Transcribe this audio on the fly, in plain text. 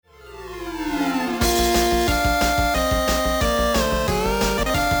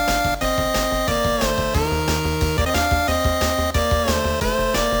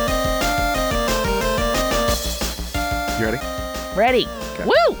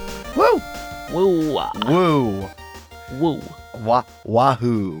Woo! Woo. Woo! Woo.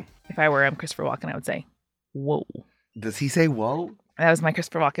 Wahoo! If I were Christopher Walken, I would say, whoa. Does he say whoa? That was my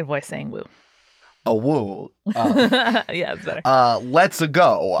Christopher Walken voice saying woo. A woo. Yeah, it's better. Let's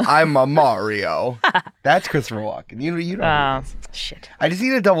go. I'm a Mario. That's Christopher Walken. You know. Who he is. Shit. I just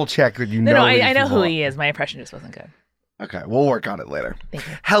need to double check that you know. No, I know who he is. My impression just wasn't good. Okay, we'll work on it later. Thank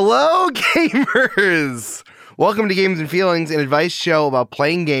you. Hello, gamers! Welcome to Games and Feelings, an advice show about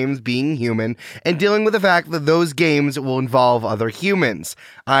playing games, being human, and dealing with the fact that those games will involve other humans.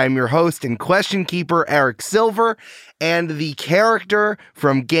 I'm your host and question keeper, Eric Silver, and the character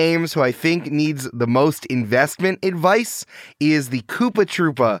from games who I think needs the most investment advice is the Koopa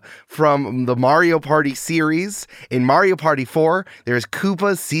Troopa from the Mario Party series. In Mario Party 4, there's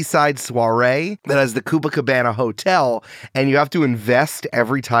Koopa's Seaside Soiree that has the Koopa Cabana Hotel, and you have to invest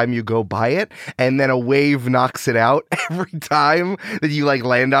every time you go by it, and then a wave knocks it out every time that you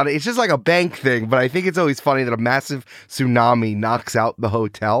land on it. It's just like a bank thing, but I think it's always funny that a massive tsunami knocks out the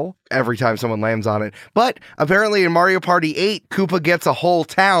hotel every time someone lands on it. But apparently in Mario Party 8, Koopa gets a whole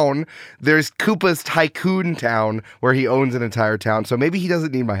town. There's Koopa's Tycoon Town, where he owns an entire town, so maybe he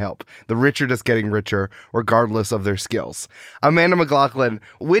doesn't need my help. The rich are just getting richer, regardless of their skills. Amanda McLoughlin,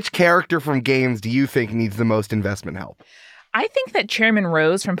 which character from games do you think needs the most investment help? I think that Chairman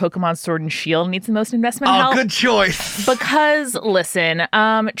Rose from Pokemon Sword and Shield needs the most investment help. Oh, good choice. Because, listen,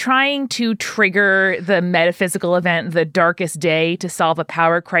 trying to trigger the metaphysical event, the darkest day, to solve a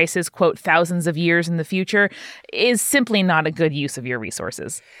power crisis, quote, thousands of years in the future, is simply not a good use of your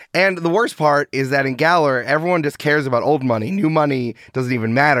resources. And the worst part is that in Galar, everyone just cares about old money. New money doesn't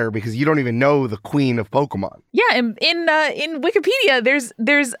even matter because you don't even know the queen of Pokemon. Yeah, in Wikipedia,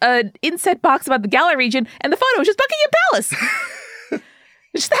 there's an inset box about the Galar region, and the photo is just Buckingham Palace.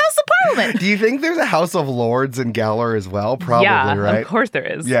 It's the House of Parliament. Do you think there's a House of Lords in Galar as well? Probably, yeah, right? Of course there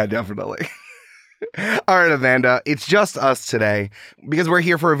is. Yeah, definitely. All right, Amanda, it's just us today because we're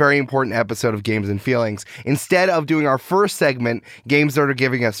here for a very important episode of Games and Feelings. Instead of doing our first segment, Games That Are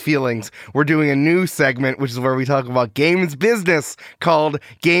Giving Us Feelings, we're doing a new segment, which is where we talk about games business called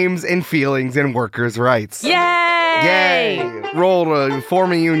Games and Feelings and Workers' Rights. Yay! Yay! Roll to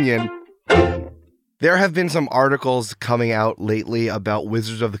form a union. There have been some articles coming out lately about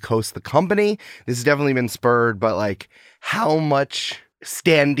Wizards of the Coast, the company. This has definitely been spurred by how much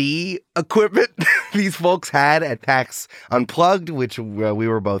standee equipment these folks had at PAX Unplugged, which we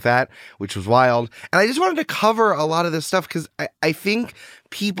were both at, which was wild. And I just wanted to cover a lot of this stuff because I think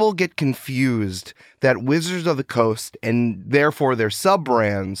people get confused that Wizards of the Coast and therefore their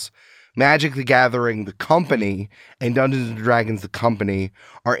sub-brands, Magic the Gathering, the company, and Dungeons & Dragons, the company,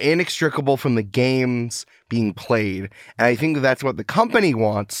 are inextricable from the games being played. And I think that's what the company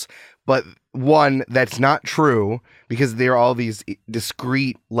wants, but one, that's not true, because there are all these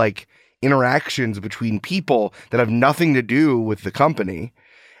discrete, interactions between people that have nothing to do with the company.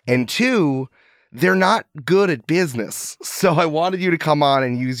 And two, they're not good at business. So I wanted you to come on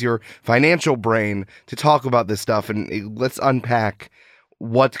and use your financial brain to talk about this stuff, and let's unpack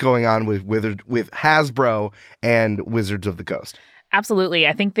what's going on with Hasbro and Wizards of the Coast. Absolutely.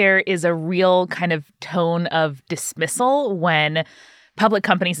 I think there is a real kind of tone of dismissal when public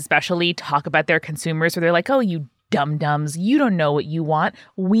companies especially talk about their consumers, where they're like, oh, you dum-dums, you don't know what you want.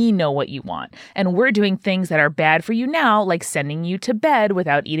 We know what you want. And we're doing things that are bad for you now, like sending you to bed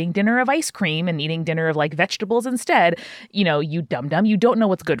without eating dinner of ice cream and eating dinner of vegetables instead. You dum-dum, you don't know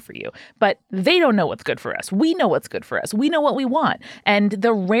what's good for you. But they don't know what's good for us. We know what's good for us. We know what we want. And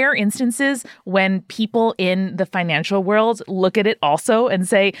the rare instances when people in the financial world look at it also and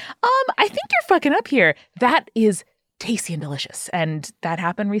say, I think you're fucking up here, that is tasty and delicious. And that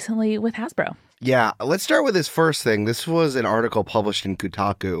happened recently with Hasbro. Yeah, let's start with this first thing. This was an article published in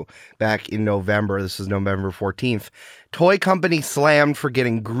Kotaku back in November. This was November 14th. Toy company slammed for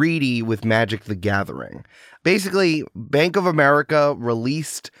getting greedy with Magic the Gathering. Basically, Bank of America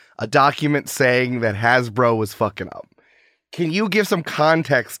released a document saying that Hasbro was fucking up. Can you give some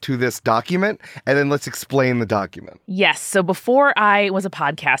context to this document, and then let's explain the document? Yes. So before I was a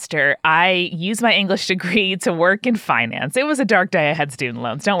podcaster, I used my English degree to work in finance. It was a dark day. I had student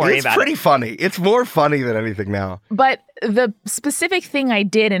loans. Don't worry about it. It's pretty funny. It's more funny than anything now. But the specific thing I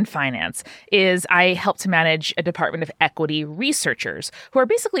did in finance is I helped to manage a department of equity researchers who are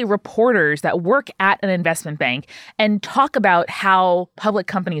basically reporters that work at an investment bank and talk about how public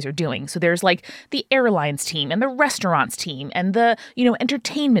companies are doing. So there's the airlines team and the restaurants team and the,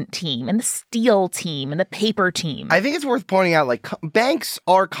 entertainment team and the steel team and the paper team. I think it's worth pointing out, banks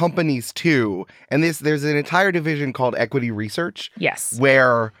are companies too. And there's an entire division called equity research. Yes.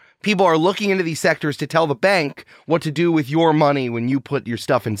 Where people are looking into these sectors to tell the bank what to do with your money when you put your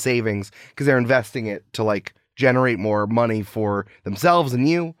stuff in savings, because they're investing it to like generate more money for themselves and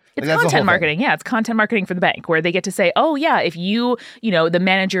you. It's content marketing. Yeah, it's content marketing for the bank, where they get to say, oh, yeah, if you, the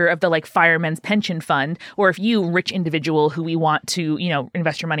manager of the like fireman's pension fund, or if you, rich individual who we want to,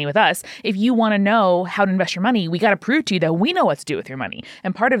 invest your money with us, if you want to know how to invest your money, we got to prove to you that we know what to do with your money.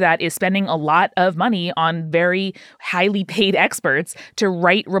 And part of that is spending a lot of money on very highly paid experts to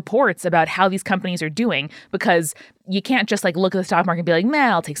write reports about how these companies are doing, because you can't just like look at the stock market and be like,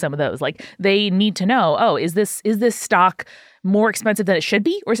 nah, I'll take some of those. Like, they need to know, oh, is this stock more expensive than it should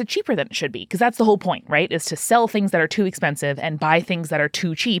be, or is it cheaper than it should be? Because that's the whole point, right? Is to sell things that are too expensive and buy things that are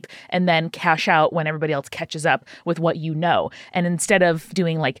too cheap, and then cash out when everybody else catches up with what you know. And instead of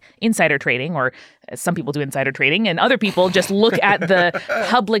doing like insider trading, or some people do insider trading, and other people just look at the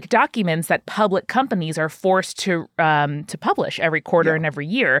public documents that public companies are forced to publish every quarter and every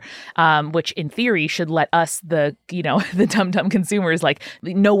year, which in theory should let us, the dumb consumers, like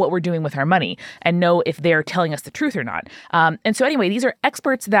know what we're doing with our money and know if they're telling us the truth or not. And so anyway, these are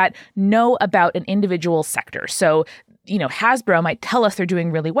experts that know about an individual sector. So Hasbro might tell us they're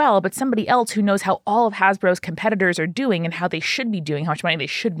doing really well, but somebody else who knows how all of Hasbro's competitors are doing and how they should be doing, how much money they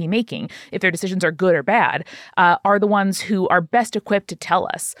should be making, if their decisions are good or bad, are the ones who are best equipped to tell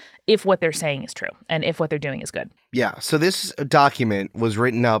us if what they're saying is true and if what they're doing is good. Yeah, so this document was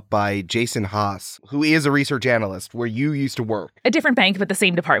written up by Jason Haas, who is a research analyst where you used to work. A different bank, but the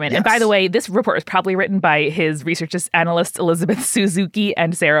same department. Yes. And by the way, this report was probably written by his research analysts, Elizabeth Suzuki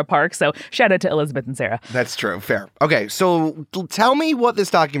and Sarah Park. So shout out to Elizabeth and Sarah. That's true. Fair. Okay, so tell me what this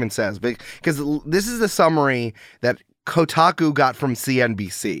document says, because this is the summary that Kotaku got from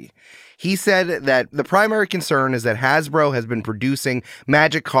CNBC. He said that the primary concern is that Hasbro has been producing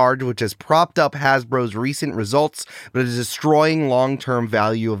Magic cards, which has propped up Hasbro's recent results, but is destroying long-term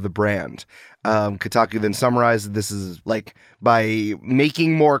value of the brand. Kotaku then summarized this is like by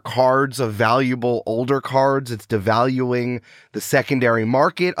making more cards of valuable older cards, it's devaluing the secondary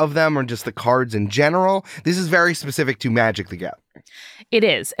market of them, or just the cards in general. This is very specific to Magic the Gathering. It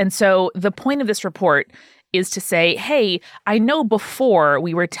is. And so the point of this report is to say, hey, I know before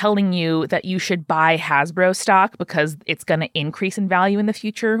we were telling you that you should buy Hasbro stock because it's going to increase in value in the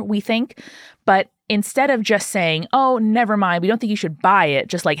future, we think. But instead of just saying, oh, never mind, we don't think you should buy it,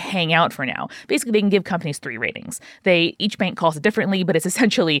 just like hang out for now. Basically, they can give companies 3 ratings. Each bank calls it differently, but it's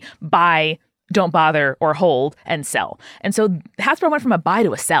essentially buy, don't bother, or hold, and sell. And so Hasbro went from a buy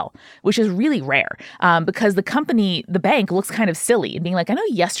to a sell, which is really rare because the bank looks kind of silly and being like, I know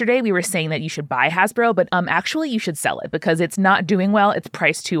yesterday we were saying that you should buy Hasbro, but actually you should sell it because it's not doing well, it's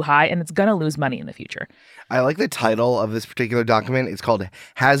priced too high, and it's going to lose money in the future. I like the title of this particular document. It's called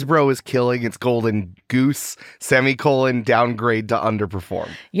Hasbro is Killing Its Golden Goose, downgrade to underperform.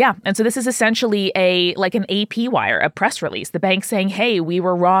 Yeah. And so this is essentially an AP wire, a press release, the bank saying, hey, we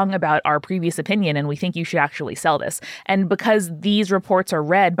were wrong about our previous opinion and we think you should actually sell this. And because these reports are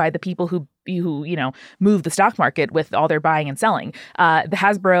read by the people who move the stock market with all their buying and selling, the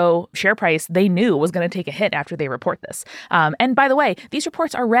Hasbro share price, they knew was going to take a hit after they report this. And by the way, these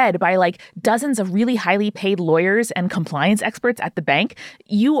reports are read by like dozens of really highly paid lawyers and compliance experts at the bank.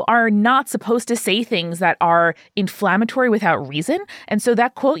 You are not supposed to say things that are inflammatory without reason. And so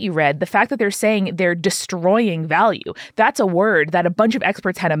that quote you read, the fact that they're saying they're destroying value, that's a word that a bunch of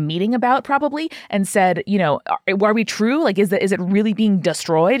experts had a meeting about probably and said, are we true? Like, is it really being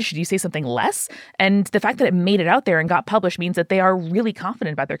destroyed? Should you say something less? And the fact that it made it out there and got published means that they are really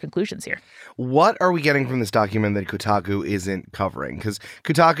confident about their conclusions here. What are we getting from this document that Kotaku isn't covering? Because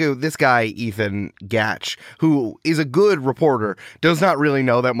Kotaku, this guy, Ethan Gatch, who is a good reporter, does not really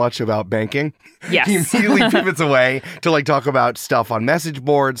know that much about banking. Yes. He immediately pivots away to talk about stuff on message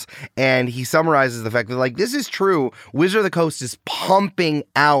boards, and he summarizes the fact that this is true. Wizard of the Coast is pumping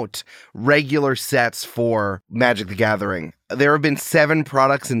out regular sets for Magic the Gathering. There have been 7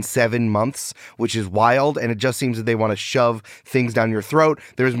 products in 7 months, which is wild, and it just seems that they want to shove things down your throat.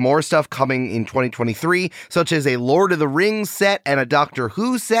 There's more stuff coming in 2023, such as a Lord of the Rings set and a Doctor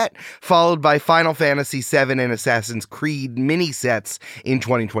Who set, followed by Final Fantasy VII and Assassin's Creed mini sets in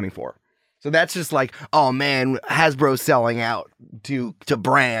 2024. So that's just oh man, Hasbro's selling out to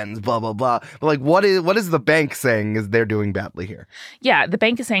brands, blah, blah, blah. But what is the bank saying is they're doing badly here? Yeah, the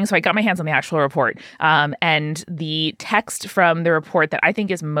bank is saying, so I got my hands on the actual report. And the text from the report that I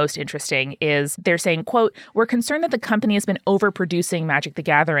think is most interesting is they're saying, quote, we're concerned that the company has been overproducing Magic the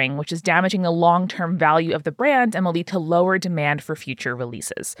Gathering, which is damaging the long-term value of the brand and will lead to lower demand for future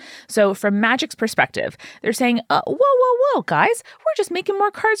releases. So from Magic's perspective, they're saying, whoa, guys, we're just making more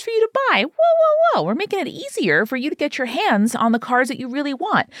cards for you to buy. whoa, we're making it easier for you to get your hands on the cards that you really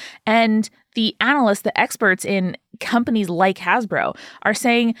want. And the analysts, the experts in companies like Hasbro are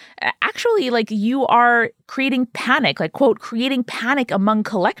saying, actually, like, you are creating panic, like, quote, creating panic among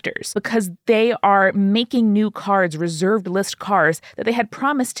collectors because they are making new cards, reserved list cards that they had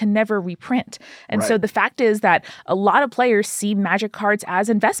promised to never reprint. And so the fact is that a lot of players see Magic cards as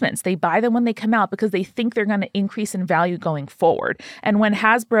investments. They buy them when they come out because they think they're going to increase in value going forward. And when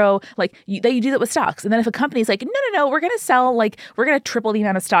Hasbro, like, they do that with stocks. And then if a company's like, no, we're going to sell, like, we're going to triple the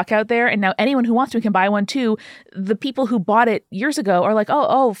amount of stock out there. And now anyone who wants to can buy one too. The people who bought it years ago are like,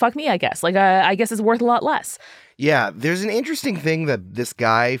 oh, fuck me, I guess. Like, I guess it's worth a lot less. Yeah, there's an interesting thing that this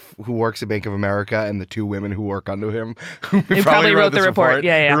guy who works at Bank of America and the two women who work under him, who probably wrote the report,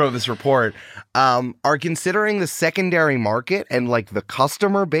 who wrote this report, are considering the secondary market and like the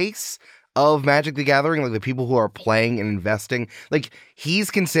customer base of Magic the Gathering, like the people who are playing and investing. Like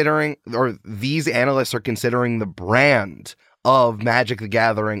he's considering, or these analysts are considering the brand of Magic the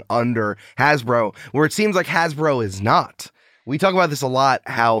Gathering under Hasbro, where it seems like Hasbro is not. We talk about this a lot,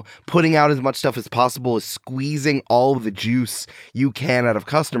 how putting out as much stuff as possible is squeezing all of the juice you can out of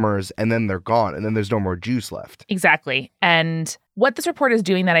customers, and then they're gone, and then there's no more juice left. Exactly. And what this report is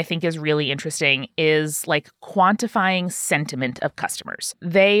doing that I think is really interesting is like quantifying sentiment of customers.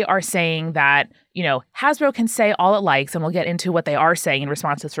 They are saying that, you know, Hasbro can say all it likes, and we'll get into what they are saying in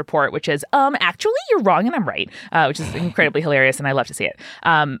response to this report, which is, actually, you're wrong and I'm right, which is incredibly hilarious, and I love to see it.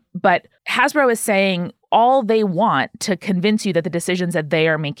 But Hasbro is saying all they want to convince you that the decisions that they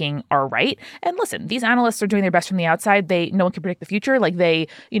are making are right. And listen, these analysts are doing their best from the outside. No one can predict the future. Like they,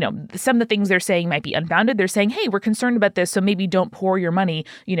 you know, some of the things they're saying might be unfounded. They're saying, hey, we're concerned about this, so maybe don't pour your money,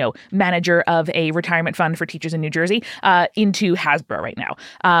 you know, manager of a retirement fund for teachers in New Jersey, into Hasbro right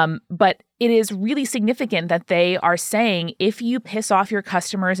now. But it is really significant that they are saying if you piss off your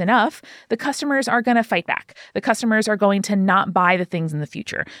customers enough, the customers are going to fight back. The customers are going to not buy the things in the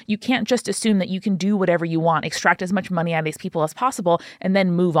future. You can't just assume that you can do whatever you want, extract as much money out of these people as possible, and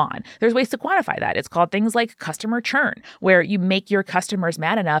then move on. There's ways to quantify that. It's called things like customer churn, where you make your customers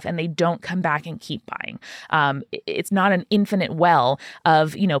mad enough and they don't come back and keep buying. It's not an infinite well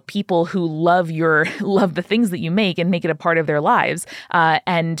of, you know, people who love the things that you make and make it a part of their lives,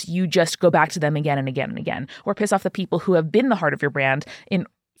 and you just go back to them again and again and again, or piss off the people who have been the heart of your brand in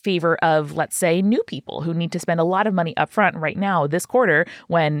favor of, let's say, new people who need to spend a lot of money up front right now this quarter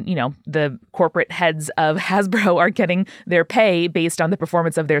when, you know, the corporate heads of Hasbro are getting their pay based on the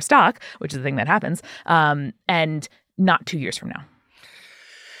performance of their stock, which is the thing that happens, and not 2 years from now.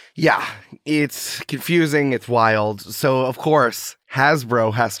 Yeah, it's confusing. It's wild. So, of course,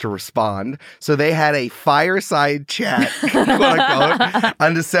 Hasbro has to respond. So they had a fireside chat, quote unquote,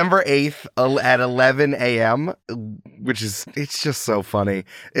 on December 8th at 11 a.m., it's just so funny.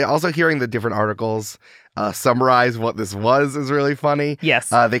 Also, hearing the different articles summarize what this was is really funny. Yes.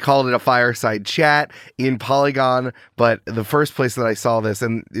 They called it a fireside chat in Polygon, but the first place that I saw this,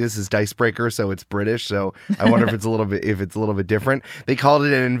 and this is Dicebreaker, so it's British, so I wonder if it's a little bit different. They called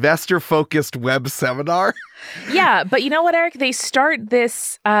it an investor-focused web seminar. Yeah, but you know what, Eric? They start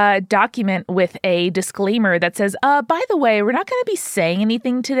this document with a disclaimer that says, by the way, we're not going to be saying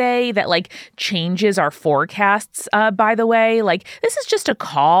anything today that like changes our forecasts, by the way. Like, this is just a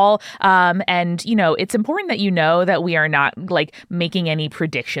call. And, you know, it's important that you know that we are not like making any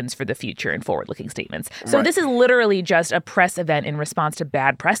predictions for the future and forward-looking statements. So This is literally just a press event in response to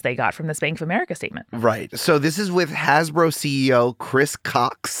bad press they got from this Bank of America statement. Right. So this is with Hasbro CEO Chris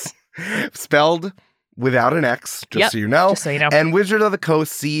Cox, spelled without an X, just so you know. Just so you know. And Wizard of the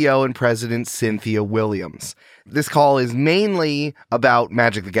Coast CEO and President Cynthia Williams. This call is mainly about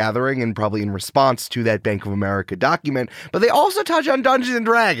Magic the Gathering and probably in response to that Bank of America document, but they also touch on Dungeons and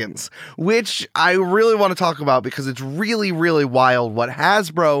Dragons, which I really want to talk about because it's really, really wild what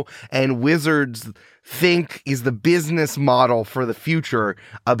Hasbro and Wizards think is the business model for the future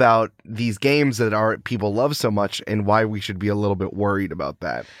about these games that people love so much and why we should be a little bit worried about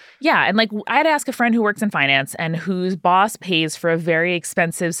that. Yeah, and like I had to ask a friend who works in finance and whose boss pays for a very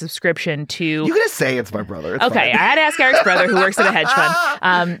expensive subscription to... You're going to say it's my brother. It's okay, fine. I had to ask Eric's brother who works at a hedge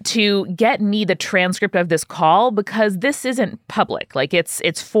fund to get me the transcript of this call because this isn't public. Like it's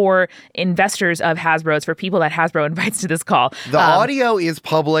for investors of Hasbro. It's for people that Hasbro invites to this call. The audio is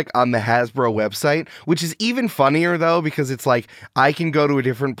public on the Hasbro website, which is even funnier though because it's like I can go to a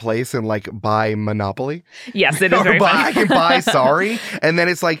different place and like buy Monopoly. Yes, it is very funny. I can buy Sorry, and then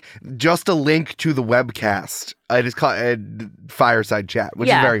it's like just a link to the webcast. It is called Fireside Chat, which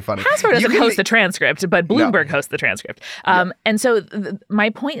is very funny. Hasbro doesn't host the transcript, but Bloomberg hosts the transcript. And so my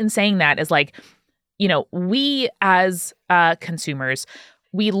point in saying that is like, you know, we as consumers,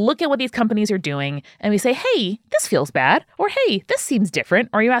 we look at what these companies are doing and we say, hey, this feels bad, or hey, this seems different.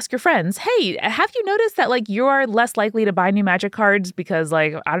 Or you ask your friends, hey, have you noticed that like you are less likely to buy new Magic cards because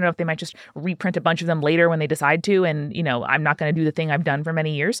like, I don't know if they might just reprint a bunch of them later when they decide to. And, you know, I'm not going to do the thing I've done for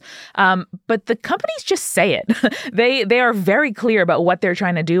many years. But the companies just say it. They are very clear about what they're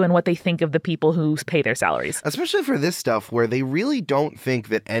trying to do and what they think of the people who pay their salaries. Especially for this stuff where they really don't think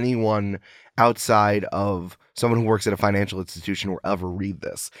that anyone outside of someone who works at a financial institution will ever read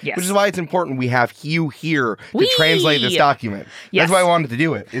this. Yes. Which is why it's important we have you here to translate this document. Yes. That's why I wanted to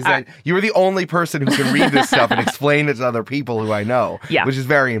do it, is that you are the only person who can read this stuff and explain it to other people who I know, which is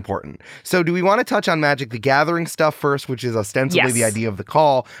very important. So do we want to touch on Magic the Gathering stuff first, which is ostensibly the idea of the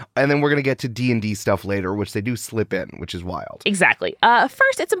call, and then we're going to get to D&D stuff later, which they do slip in, which is wild. Exactly.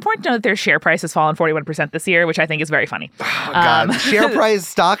 First, it's important to know that their share price has fallen 41% this year, which I think is very funny. Oh, God.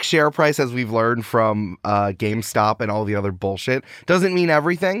 Stock share price, as we've learned from GameStop and all the other bullshit, doesn't mean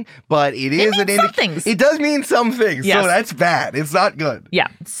everything, but it is an indication. It does mean some things, so that's bad. It's not good. Yeah,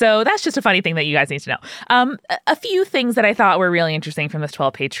 so that's just a funny thing that you guys need to know. A few things that I thought were really interesting from this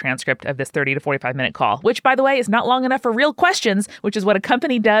 12-page transcript of this 30 to 45-minute call, which, by the way, is not long enough for real questions, which is what a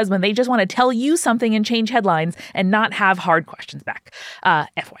company does when they just want to tell you something and change headlines and not have hard questions back.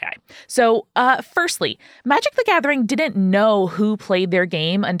 FYI. So, firstly, Magic the Gathering didn't know who played their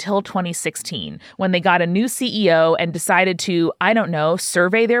game until 2016, when they got a new CEO and decided to, I don't know,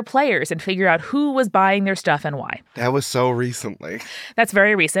 survey their players and figure out who was buying their stuff and why. That was so recently. That's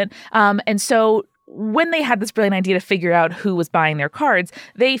very recent. And so when they had this brilliant idea to figure out who was buying their cards,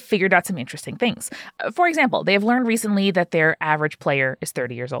 they figured out some interesting things. For example, they have learned recently that their average player is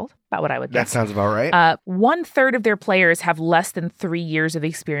 30 years old, about what I would guess. That sounds about right. 1/3 of their players have less than 3 years of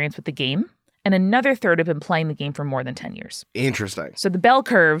experience with the game, and another third have been playing the game for more than 10 years. Interesting. So the bell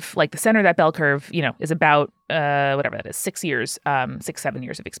curve, like the center of that bell curve, you know, is about whatever that is, 6 years, 6-7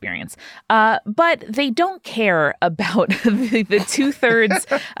 years of experience. But they don't care about the 2/3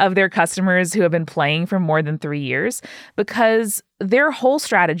 of their customers who have been playing for more than 3 years, because their whole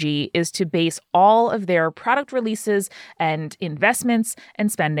strategy is to base all of their product releases and investments and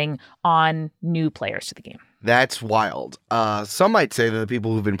spending on new players to the game. That's wild. Some might say that the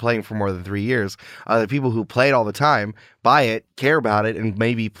people who've been playing for more than 3 years are the people who play it all the time, buy it, care about it, and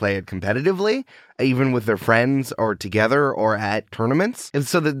maybe play it competitively, even with their friends or together or at tournaments. And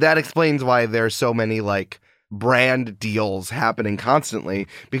so that explains why there's so many like brand deals happening constantly,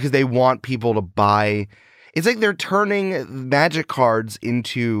 because they want people to buy. It's like they're turning Magic cards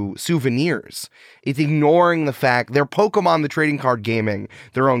into souvenirs. It's ignoring the fact they're Pokemon the trading card gaming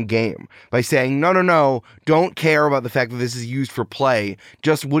their own game by saying, no, don't care about the fact that this is used for play.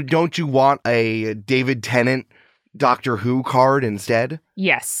 Don't you want a David Tennant Doctor Who card instead?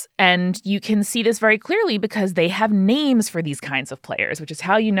 Yes, and you can see this very clearly because they have names for these kinds of players, which is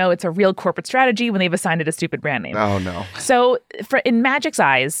how you know it's a real corporate strategy when they've assigned it a stupid brand name. Oh, no. So in Magic's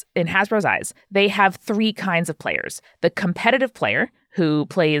eyes, in Hasbro's eyes, they have 3 kinds of players. The competitive player, who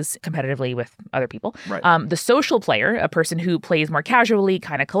plays competitively with other people. Right. The social player, a person who plays more casually,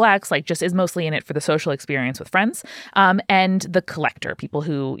 kind of collects, like just is mostly in it for the social experience with friends. And the collector, people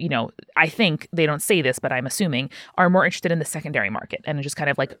who, you know, I think they don't say this, but I'm assuming are more interested in the secondary market and just kind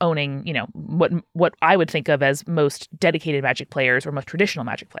of like owning, you know, what I would think of as most dedicated Magic players or most traditional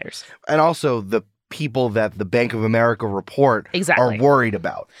Magic players. And also the people that the Bank of America report are worried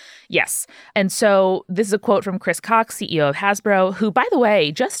about. Yes. And so this is a quote from Chris Cox, CEO of Hasbro, who, by the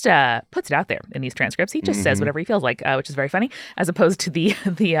way, just puts it out there in these transcripts. He just says whatever he feels like, which is very funny, as opposed to the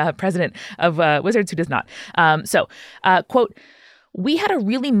president of Wizards, who does not. Quote, "We had a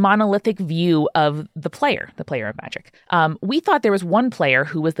really monolithic view of the player of Magic. We thought there was one player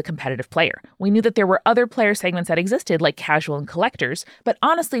who was the competitive player. We knew that there were other player segments that existed, like casual and collectors, but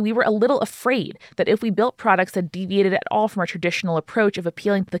honestly, we were a little afraid that if we built products that deviated at all from our traditional approach of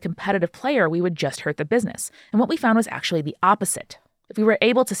appealing to the competitive player, we would just hurt the business. And what we found was actually the opposite. If we were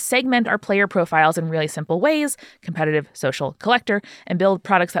able to segment our player profiles in really simple ways, competitive, social, collector, and build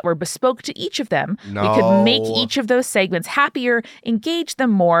products that were bespoke to each of them, we could make each of those segments happier, engage them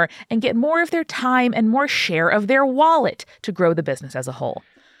more, and get more of their time and more share of their wallet to grow the business as a whole."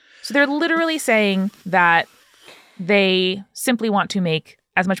 So they're literally saying that they simply want to make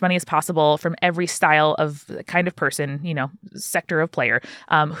as much money as possible from every style of kind of person, you know, sector of player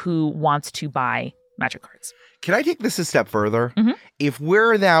who wants to buy Magic cards. Can I take this a step further? Mm-hmm. If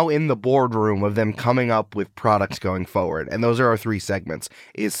we're now in the boardroom of them coming up with products going forward, and those are our 3 segments,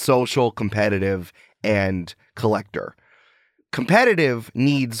 is social, competitive, and collector. Competitive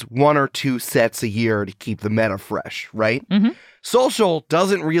needs 1 or 2 sets a year to keep the meta fresh, right? Mm-hmm. Social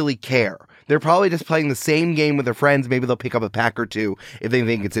doesn't really care. They're probably just playing the same game with their friends. Maybe they'll pick up a pack or two if they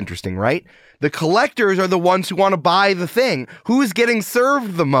think it's interesting, right? The collectors are the ones who want to buy the thing. Who is getting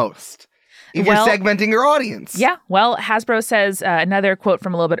served the most? If you're segmenting your audience. Yeah. Well, Hasbro says, another quote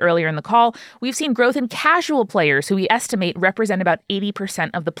from a little bit earlier in the call, we've seen growth in casual players who we estimate represent about 80%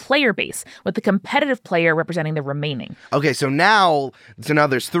 of the player base, with the competitive player representing the remaining. Okay, so now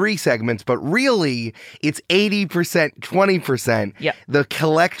there's 3 segments, but really it's 80%, 20%. Yep. The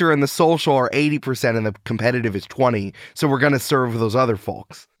collector and the social are 80% and the competitive is 20%. So we're going to serve those other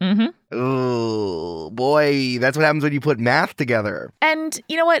folks. Mm-hmm. Oh, boy, that's what happens when you put math together. And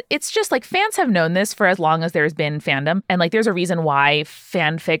you know what? It's just like fans have known this for as long as there's been fandom. And like there's a reason why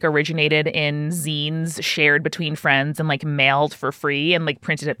fanfic originated in zines shared between friends and like mailed for free and like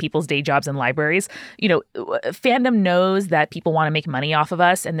printed at people's day jobs and libraries. You know, fandom knows that people want to make money off of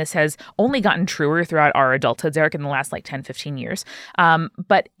us. And this has only gotten truer throughout our adulthoods, Eric, in the last like 10, 15 years.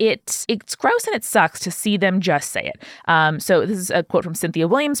 But it's gross and it sucks to see them just say it. So this is a quote from Cynthia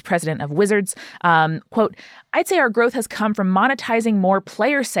Williams, president of Wizards. Quote, I'd say our growth has come from monetizing more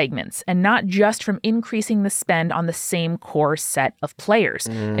player segments and not just from increasing the spend on the same core set of players.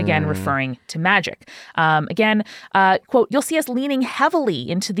 Again, referring to Magic. Quote, you'll see us leaning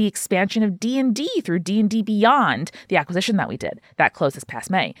heavily into the expansion of D&D through D&D Beyond, the acquisition that we did. That closed this past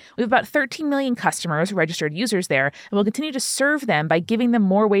May. We have about 13 million customers, registered users there, and we'll continue to serve them by giving them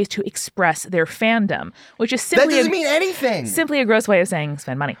more ways to express their fandom, which is simply... That doesn't mean anything! Simply a gross way of saying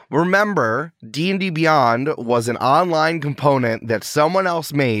spend money. Remember, D&D Beyond was an online component that someone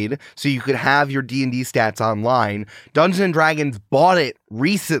else made so you could have your D&D stats online. Dungeons & Dragons bought it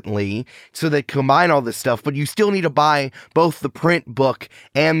recently so they combine all this stuff, but you still need to buy both the print book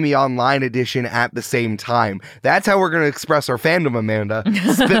and the online edition at the same time. That's how we're going to express our fandom, Amanda.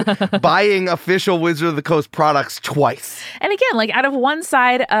 Buying official Wizard of the Coast products twice. And again, like out of one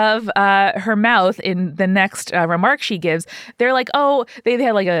side of her mouth in the next remark she gives, they're like, oh, they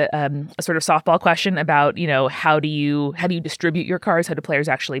had like a sort of softball question about, you know, how do you distribute your cards? How do players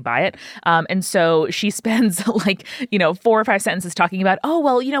actually buy it? And so she spends like, you know, 4 or 5 sentences talking about, oh,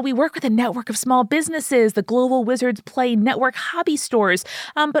 well, you know, we work with a network of small businesses, the Global Wizards Play Network hobby stores.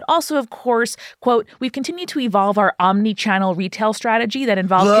 But also, of course, quote, we've continued to evolve our omni-channel retail strategy that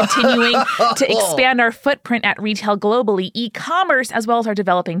involves continuing to expand our footprint at retail globally, e-commerce, as well as our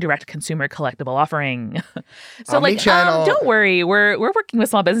developing direct-to-consumer collectible offering. So omni-channel. Don't worry, we're working with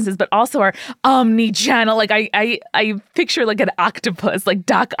small businesses, but also our omni-channel. Like I picture like an octopus, like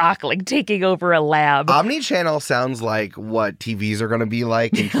Doc Ock, like taking over a lab. Omni-channel sounds like what TVs are going to be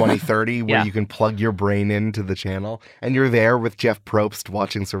like in 2030, where you can plug your brain into the channel and you're there with Jeff Probst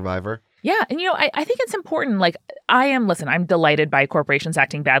watching Survivor. Yeah. And, you know, I think it's important. Like, I'm delighted by corporations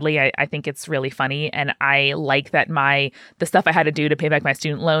acting badly. I think it's really funny. And I like that the stuff I had to do to pay back my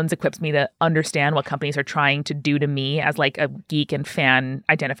student loans equips me to understand what companies are trying to do to me as like a geek and fan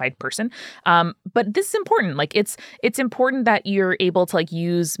identified person. But this is important. Like, it's important that you're able to like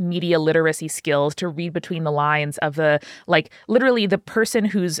use media literacy skills to read between the lines of literally the person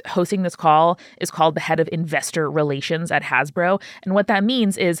who's hosting this call is called the head of investor relations at Hasbro. And what that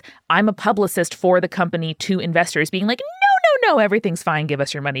means is I'm a publicist for the company to investors being like, no, everything's fine. Give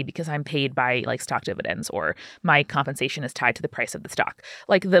us your money because I'm paid by like stock dividends or my compensation is tied to the price of the stock.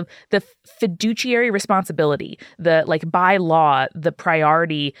 Like the fiduciary responsibility, the like by law, the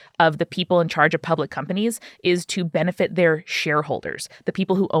priority of the people in charge of public companies is to benefit their shareholders, the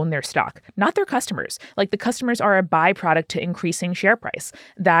people who own their stock, not their customers. Like the customers are a byproduct to increasing share price.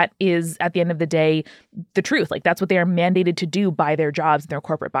 That is at the end of the day, the truth. Like that's what they are mandated to do by their jobs and their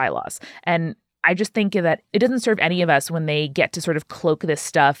corporate bylaws. And I just think that it doesn't serve any of us when they get to sort of cloak this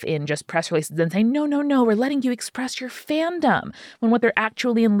stuff in just press releases and say, no, we're letting you express your fandom. When what they're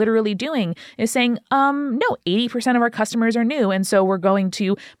actually and literally doing is saying, no, 80% of our customers are new. And so we're going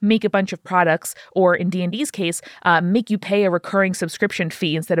to make a bunch of products, or in D&D's case, make you pay a recurring subscription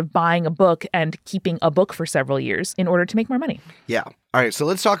fee instead of buying a book and keeping a book for several years in order to make more money. Yeah. All right, so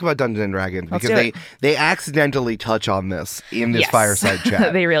let's talk about Dungeons & Dragons because they accidentally touch on this in this fireside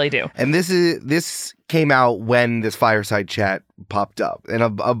chat. They really do. And this came out when this fireside chat popped up. And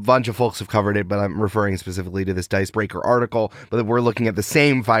a bunch of folks have covered it, but I'm referring specifically to this Dicebreaker article, but we're looking at the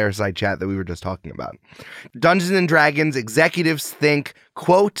same fireside chat that we were just talking about. Dungeons & Dragons executives think,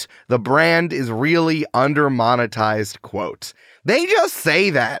 quote, the brand is really under-monetized, quote. They just say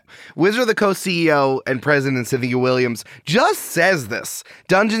that. Wizard of the Coast CEO and President Cynthia Williams just says this.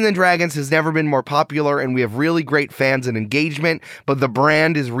 Dungeons & Dragons has never been more popular, and we have really great fans and engagement, but the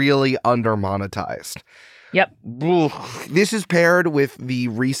brand is really under-monetized. Yep. This is paired with the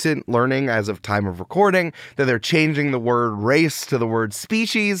recent learning as of time of recording that they're changing the word race to the word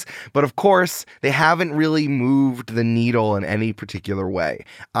species, but of course they haven't really moved the needle in any particular way.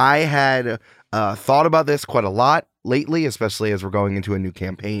 I had thought about this quite a lot lately, especially as we're going into a new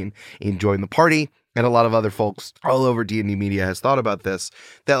campaign in Join the Party, and a lot of other folks all over D&D media has thought about this,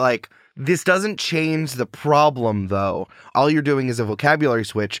 that like, this doesn't change the problem, though. All you're doing is a vocabulary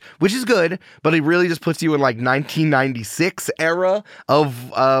switch, which is good, but it really just puts you in like 1996 era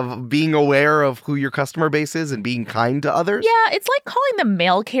of being aware of who your customer base is and being kind to others. Yeah, it's like calling them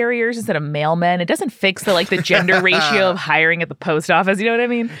mail carriers instead of mailmen. It doesn't fix the gender ratio of hiring at the post office. You know what I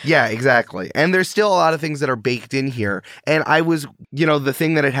mean? Yeah, exactly. And there's still a lot of things that are baked in here. And I was, the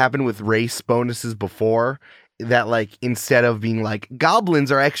thing that had happened with race bonuses before, that like instead of being like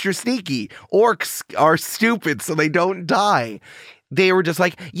goblins are extra sneaky, orcs are stupid so they don't die, they were just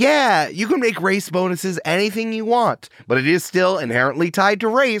like, yeah, you can make race bonuses anything you want, but it is still inherently tied to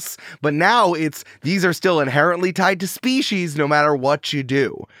race. But now these are still inherently tied to species no matter what you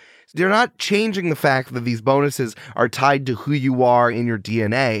do. They're not changing the fact that these bonuses are tied to who you are in your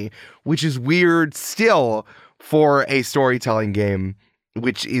DNA, which is weird still for a storytelling game,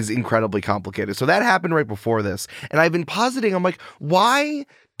 which is incredibly complicated. So that happened right before this. And I've been positing, I'm like, why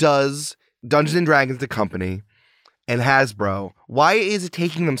does Dungeons & Dragons, the company, and Hasbro, why is it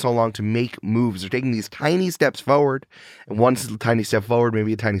taking them so long to make moves? They're taking these tiny steps forward, and once a tiny step forward,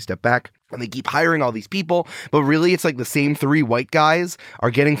 maybe a tiny step back, and they keep hiring all these people, but really it's like the same 3 white guys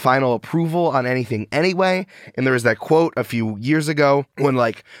are getting final approval on anything anyway. And there was that quote a few years ago when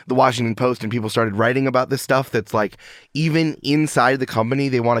like the Washington Post and people started writing about this stuff that's like, even inside the company,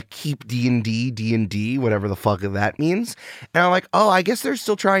 they want to keep D&D, whatever the fuck that means. And I'm like, oh, I guess they're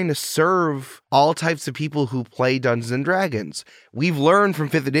still trying to serve all types of people who play Dungeons & Dragons. We've learned from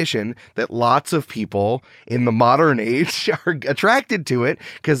 5th edition that lots of people in the modern age are attracted to it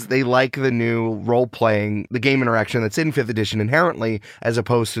because they like the new role-playing, the game interaction that's in 5th edition inherently, as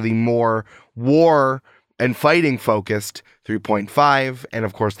opposed to the more war and fighting focused 3.5, and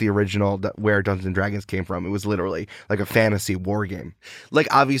of course the original where Dungeons & Dragons came from. It was literally like a fantasy war game. Like,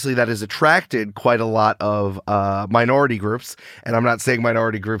 obviously that has attracted quite a lot of minority groups, and I'm not saying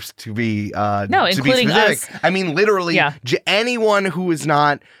minority groups to be no, to including be specific. us. I mean literally anyone who is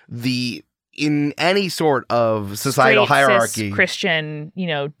not in any sort of societal Straight, hierarchy. cis, Christian,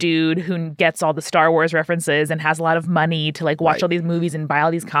 dude who gets all the Star Wars references and has a lot of money to like watch all these movies and buy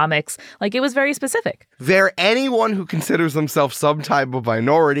all these comics. Like, it was very specific. Anyone who considers themselves some type of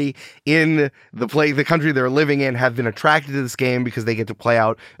minority in the country they're living in have been attracted to this game because they get to play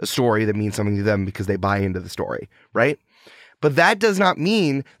out a story that means something to them because they buy into the story, right? But that does not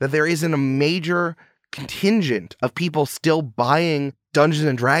mean that there isn't a major contingent of people still buying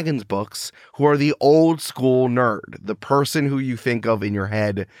Dungeons & Dragons books who are the old school nerd, the person who you think of in your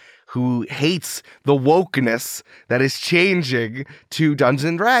head who hates the wokeness that is changing to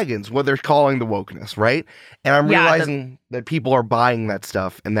Dungeons & Dragons, what they're calling the wokeness, right? And I'm realizing that people are buying that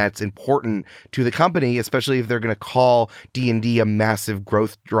stuff, and that's important to the company, especially if they're going to call D&D a massive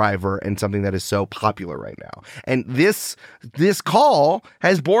growth driver and something that is so popular right now. And this call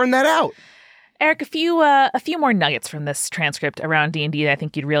has borne that out. Eric, a few more nuggets from this transcript around D&D that I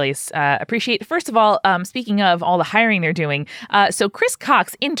think you'd really appreciate. First of all, speaking of all the hiring they're doing, so Chris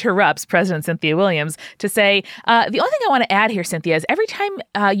Cox interrupts President Cynthia Williams to say, the only thing I want to add here, Cynthia, is every time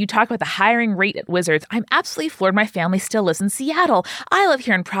you talk about the hiring rate at Wizards, I'm absolutely floored. My family still lives in Seattle. I live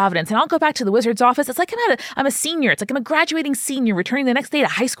here in Providence, and I'll go back to the Wizards office. It's like I'm a senior. It's like I'm a graduating senior returning the next day to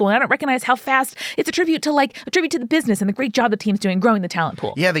high school, and I don't recognize how fast it's a tribute to the business and the great job the team's doing growing the talent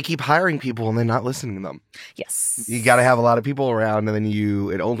pool. Yeah, they keep hiring people and then not listening to them. Yes. You got to have a lot of people around, and then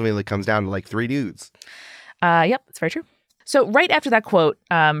it ultimately comes down to like 3 dudes. Yep, that's very true. So right after that quote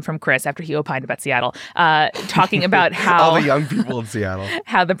from Chris, after he opined about Seattle, talking about how all the young people in Seattle,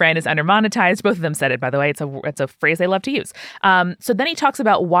 how the brand is undermonetized. Both of them said it, by the way. It's a phrase they love to use. So then he talks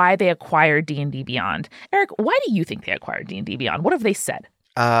about why they acquired D&D Beyond. Eric, why do you think they acquired D&D Beyond? What have they said?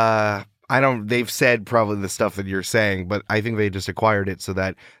 They've said probably the stuff that you're saying, but I think they just acquired it so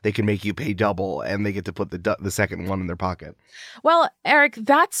that they can make you pay double and they get to put the second one in their pocket. Well, Eric,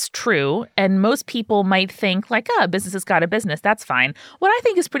 that's true. And most people might think like, business has got a business. That's fine. What I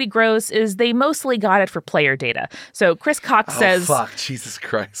think is pretty gross is they mostly got it for player data. So Chris Cox says, fuck, Jesus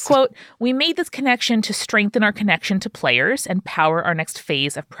Christ. Quote, "We made this connection to strengthen our connection to players and power our next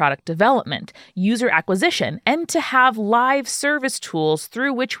phase of product development, user acquisition, and to have live service tools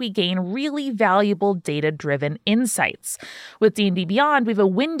through which we gain really valuable data-driven insights. With D&D Beyond, we have a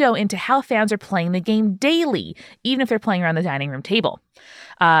window into how fans are playing the game daily, even if they're playing around the dining room table."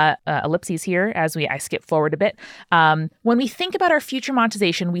 Ellipses here as I skip forward a bit. When we think about our future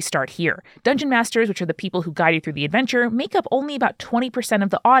monetization, we start here. Dungeon Masters, which are the people who guide you through the adventure, make up only about 20% of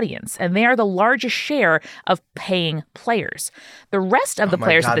the audience, and they are the largest share of paying players. The rest of the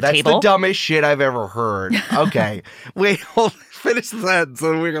players at the table... That's the dumbest shit I've ever heard. Okay. Wait, finish that,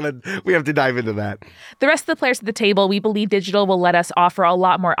 so we have to dive into that. The rest of the players at the table, we believe digital will let us offer a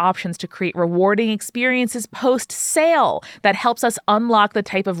lot more options to create rewarding experiences post-sale that helps us unlock the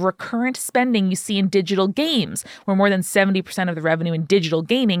type of recurrent spending you see in digital games, where more than 70% of the revenue in digital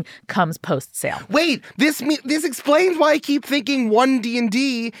gaming comes post-sale. Wait, this explains why I keep thinking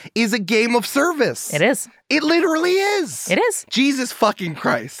 1D&D is a game of service. It is. It literally is. It is. Jesus fucking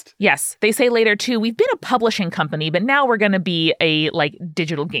Christ. Yes. They say later, too, we've been a publishing company, but now we're going to be a,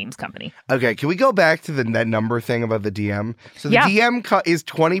 digital games company. Okay, can we go back to that number thing about the DM? So the DM is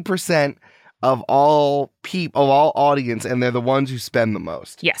 20% of all audience, and they're the ones who spend the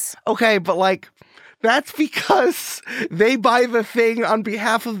most. Yes. Okay, but that's because they buy the thing on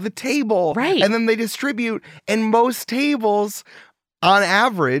behalf of the table. Right. And then they distribute. And most tables, on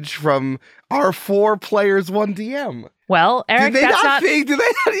average, are 4 players, 1 DM. Well, Eric, do they not use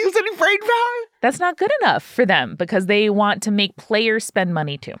any brain power? That's not good enough for them because they want to make players spend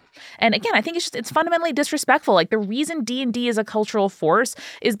money too. And again, I think it's fundamentally disrespectful. The reason D&D is a cultural force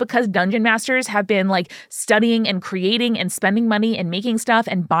is because dungeon masters have been studying and creating and spending money and making stuff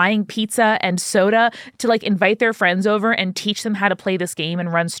and buying pizza and soda to invite their friends over and teach them how to play this game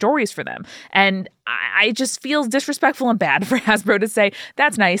and run stories for them. And I just feel disrespectful and bad for Hasbro to say,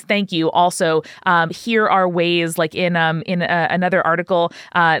 that's nice, thank you. Also, here are ways, in another article,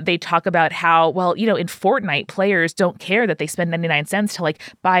 they talk about how, in Fortnite, players don't care that they spend 99 cents to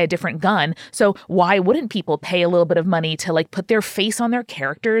buy a different gun. So why wouldn't people pay a little bit of money to put their face on their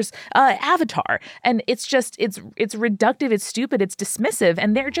character's avatar? And it's just, it's reductive, it's stupid, it's dismissive,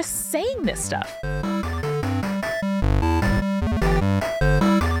 and they're just saying this stuff.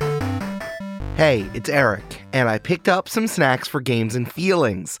 Hey, it's Eric, and I picked up some snacks for Games and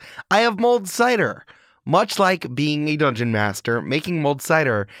Feelings. I have mulled cider. Much like being a dungeon master, making mulled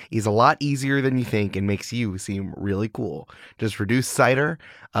cider is a lot easier than you think and makes you seem really cool. Just reduce cider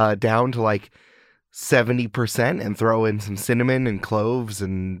down to 70% and throw in some cinnamon and cloves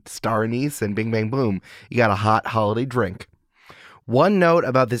and star anise and bing bang boom. You got a hot holiday drink. One note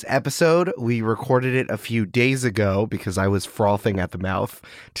about this episode, we recorded it a few days ago because I was frothing at the mouth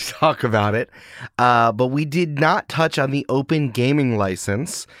to talk about it, but we did not touch on the Open Gaming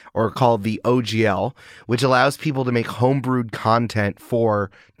License, or called the OGL, which allows people to make homebrewed content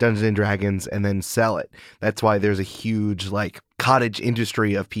for Dungeons & Dragons and then sell it. That's why there's a huge, cottage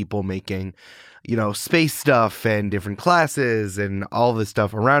industry of people making space stuff and different classes and all this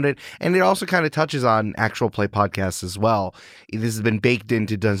stuff around it. And it also kind of touches on actual play podcasts as well. This has been baked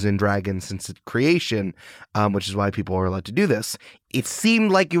into Dungeons & Dragons since its creation, which is why people are allowed to do this. It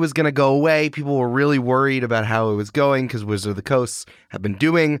seemed like it was going to go away. People were really worried about how it was going because Wizards of the Coast have been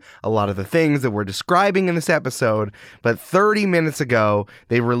doing a lot of the things that we're describing in this episode. But 30 minutes ago,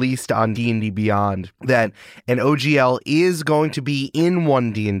 they released on D&D Beyond that an OGL is going to be in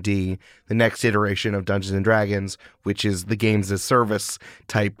 1D&D, the next iteration of Dungeons & Dragons, which is the games as service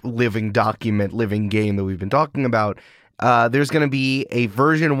type living document, living game that we've been talking about. There's going to be a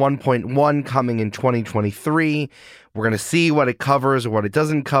version 1.1 coming in 2023. We're going to see what it covers or what it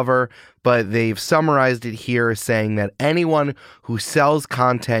doesn't cover, but they've summarized it here saying that anyone who sells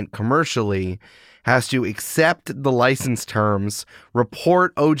content commercially has to accept the license terms,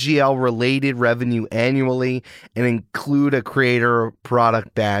 report OGL-related revenue annually, and include a creator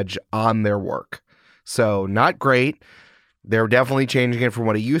product badge on their work. So, not great. They're definitely changing it from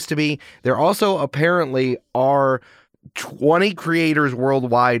what it used to be. There also apparently are 20 creators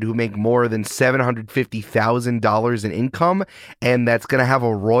worldwide who make more than $750,000 in income, and that's going to have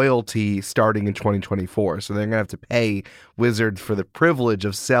a royalty starting in 2024. So they're going to have to pay Wizards for the privilege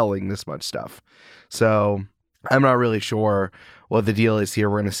of selling this much stuff. So I'm not really sure what the deal is here.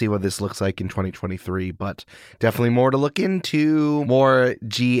 We're going to see what this looks like in 2023, but definitely more to look into. More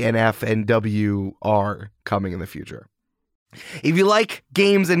G and F and W are coming in the future. If you like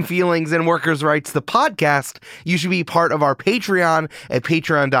Games and Feelings and Workers' Rights, the podcast, you should be part of our Patreon at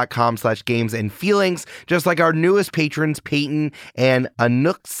patreon.com/gamesandfeelings, just like our newest patrons, Peyton and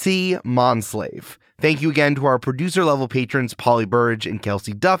Anuxi Monslave. Thank you again to our producer-level patrons, Polly Burge and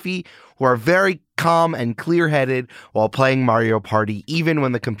Kelsey Duffy, who are very calm and clear-headed while playing Mario Party, even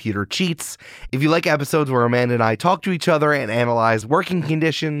when the computer cheats. If you like episodes where Amanda and I talk to each other and analyze working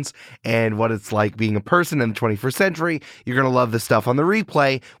conditions and what it's like being a person in the 21st century, you're going to love the stuff on the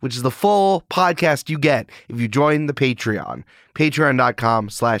replay, which is the full podcast you get if you join the Patreon.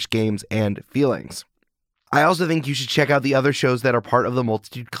 Patreon.com/gamesandfeelings. I also think you should check out the other shows that are part of the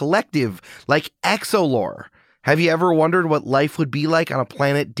Multitude Collective, like Exolore. Have you ever wondered what life would be like on a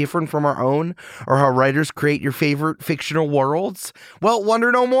planet different from our own, or how writers create your favorite fictional worlds? Well,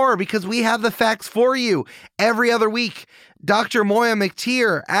 wonder no more, because we have the facts for you every other week. Dr. Moya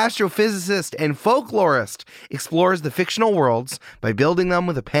McTeer, astrophysicist and folklorist, explores the fictional worlds by building them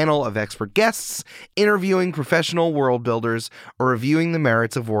with a panel of expert guests, interviewing professional world builders, or reviewing the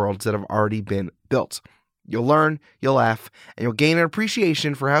merits of worlds that have already been built. You'll learn, you'll laugh, and you'll gain an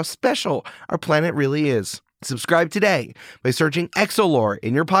appreciation for how special our planet really is. Subscribe today by searching Exolore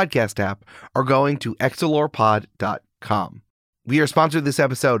in your podcast app or going to exolorepod.com. We are sponsored this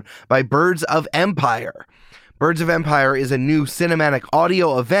episode by Birds of Empire. Birds of Empire is a new cinematic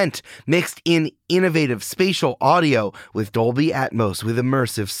audio event mixed in innovative spatial audio with Dolby Atmos with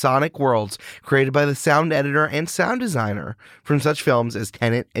immersive sonic worlds created by the sound editor and sound designer from such films as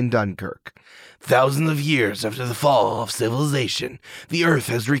Tenet and Dunkirk. Thousands of years after the fall of civilization, the Earth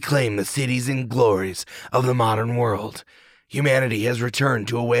has reclaimed the cities and glories of the modern world. Humanity has returned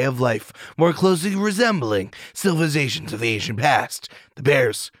to a way of life more closely resembling civilizations of the ancient past. The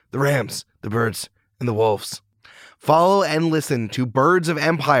bears, the rams, the birds, and the wolves. Follow and listen to Birds of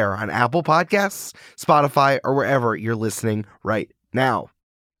Empire on Apple Podcasts, Spotify, or wherever you're listening right now.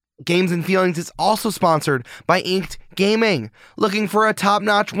 Games and Feelings is also sponsored by Inked Gaming. Looking for a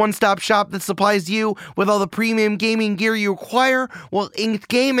top-notch one-stop shop that supplies you with all the premium gaming gear you require? Well, Inked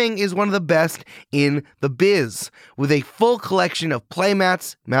Gaming is one of the best in the biz. With a full collection of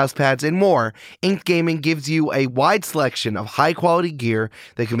playmats, mousepads, and more, Inked Gaming gives you a wide selection of high-quality gear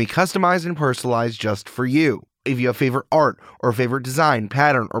that can be customized and personalized just for you. If you have favorite art or a favorite design,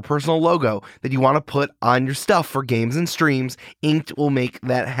 pattern, or personal logo that you want to put on your stuff for games and streams, Inked will make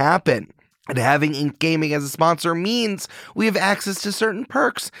that happen. And having Inked Gaming as a sponsor means we have access to certain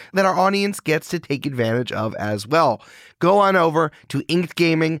perks that our audience gets to take advantage of as well. Go on over to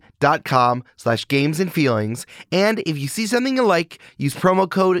inkedgaming.com/gamesandfeelings, and if you see something you like, use promo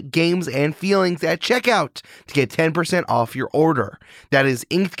code GAMESANDFEELINGS at checkout to get 10% off your order. That is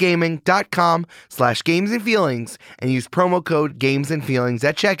inkedgaming.com/gamesandfeelings, and use promo code GAMESANDFEELINGS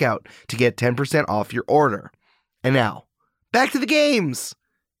at checkout to get 10% off your order. And now, back to the games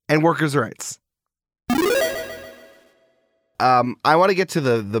and workers' rights. I want to get to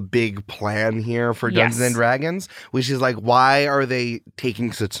the big plan here for Dungeons and Dragons, which is like, why are they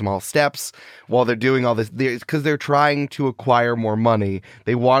taking such small steps while they're doing all this? Because they're trying to acquire more money.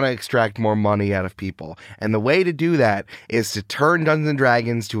 They want to extract more money out of people. And the way to do that is to turn Dungeons and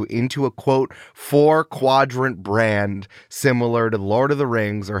Dragons into a, quote, 4-quadrant brand similar to Lord of the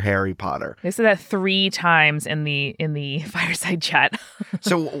Rings or Harry Potter. They said that 3 times in the fireside chat.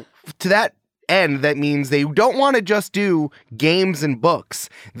 So to that end, that means they don't want to just do games and books.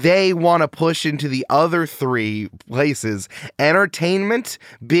 They want to push into the other 3 places: entertainment,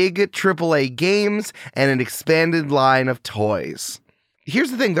 big AAA games, and an expanded line of toys.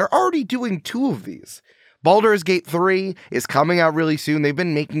 Here's the thing, they're already doing 2 of these. Baldur's Gate 3 is coming out really soon. They've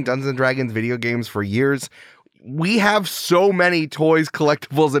been making Dungeons & Dragons video games for years. We have so many toys,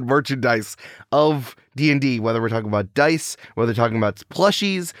 collectibles, and merchandise of D&D, whether we're talking about dice, whether we're talking about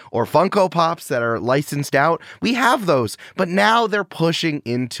plushies or Funko Pops that are licensed out. We have those, but now they're pushing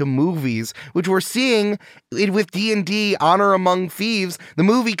into movies, which we're seeing with D&D Honor Among Thieves, the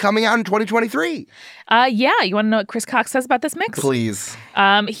movie coming out in 2023. Yeah, you want to know what Chris Cox says about this mix? Please.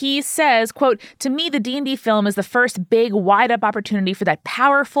 He says, quote, "To me, the D&D film is the first big, wide-up opportunity for that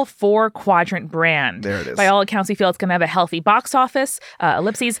powerful 4-quadrant brand. There it is. By all accounts, we feel it's going to have a healthy box office.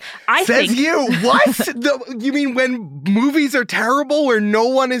 Ellipses. Says you. What? You mean when movies are terrible, where no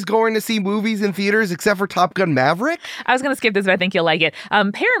one is going to see movies in theaters except for Top Gun Maverick? I was going to skip this, but I think you'll like it.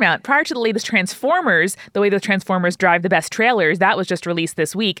 Paramount, prior to the latest Transformers, the way the Transformers drive the best trailers, that was just released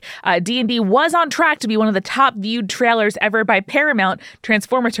this week. D&D was on track to be one of the top viewed trailers ever by Paramount.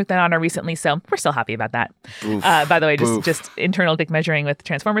 Transformers took that honor recently, so we're still happy about that. By the way, just internal dick measuring with the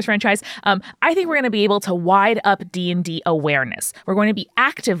Transformers franchise. I think we're going to be able to wide up D&D awareness. We're going to be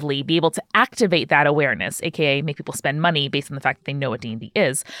able to activate that awareness, aka make people spend money based on the fact that they know what D&D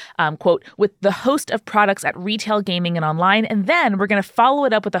is, quote, with the host of products at retail, gaming, and online, and then we're going to follow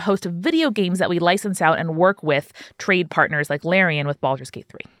it up with a host of video games that we license out and work with trade partners like Larian with Baldur's Gate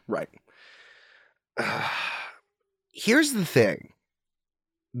 3. Right. Here's the thing.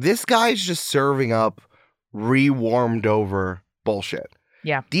 this guy's just serving up rewarmed over bullshit.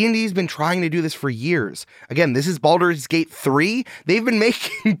 Yeah. D&D's been trying to do this for years. Again, this is Baldur's Gate 3. They've been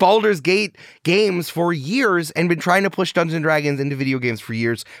making Baldur's Gate games for years and been trying to push Dungeons & Dragons into video games for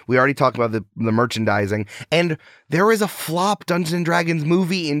years. We already talked about the merchandising. And there was a flop Dungeons & Dragons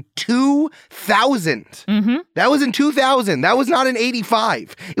movie in 2000. Mm-hmm. That was in 2000. That was not in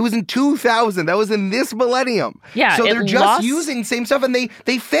 85. It was in 2000. That was in this millennium. Yeah. So they're just using the same stuff, and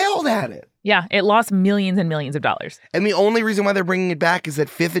they failed at it. Yeah, it lost millions and millions of dollars. And the only reason why they're bringing it back is that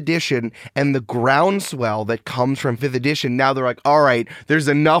 5th edition and the groundswell that comes from 5th edition. Now they're like, all right, there's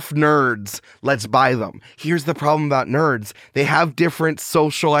enough nerds. Let's buy them. Here's the problem about nerds. They have different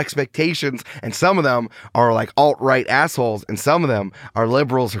social expectations, and some of them are like alt-right assholes, and some of them are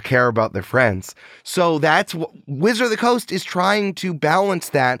liberals who care about their friends. So that's what Wizard of the Coast is trying to balance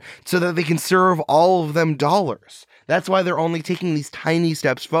that so that they can serve all of them dollars. That's why they're only taking these tiny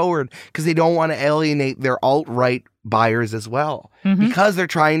steps forward, because they don't want to alienate their alt-right buyers as well. Mm-hmm. Because they're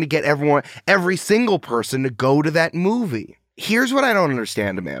trying to get every single person to go to that movie. Here's what I don't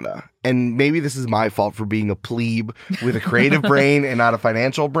understand, Amanda, and maybe this is my fault for being a plebe with a creative brain and not a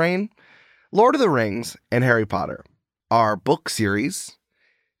financial brain. Lord of the Rings and Harry Potter are book series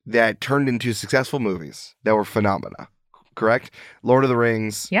that turned into successful movies that were phenomena, correct? Lord of the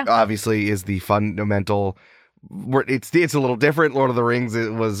Rings, obviously, is the fundamental... It's a little different. Lord of the Rings,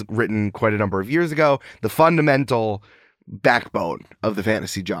 it was written quite a number of years ago. The fundamental backbone of the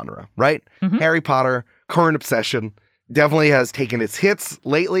fantasy genre, right? Mm-hmm. Harry Potter, current obsession, definitely has taken its hits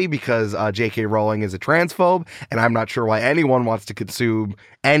lately because J.K. Rowling is a transphobe, and I'm not sure why anyone wants to consume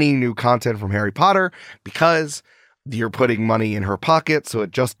any new content from Harry Potter, because you're putting money in her pocket, so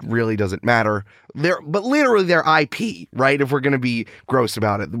it just really doesn't matter. But literally, they're IP, right? If we're going to be gross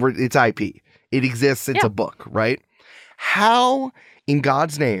about it, it's IP. It exists. It's a book, right? How, in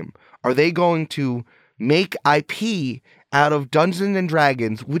God's name, are they going to make IP out of Dungeons and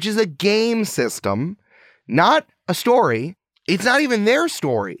Dragons, which is a game system, not a story? It's not even their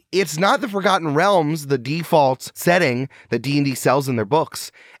story. It's not the Forgotten Realms, the default setting that D&D sells in their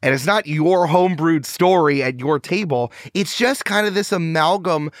books. And it's not your homebrewed story at your table. It's just kind of this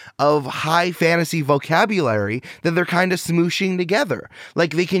amalgam of high fantasy vocabulary that they're kind of smooshing together.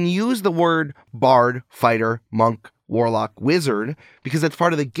 Like, they can use the word bard, fighter, monk, warlock, wizard, because that's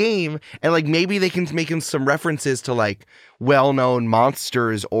part of the game, and like maybe they can make some references to like well-known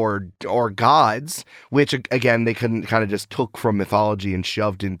monsters or gods, which again they kind of just took from mythology and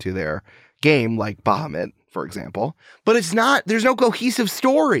shoved into their game, like Bahamut, for example. But there's no cohesive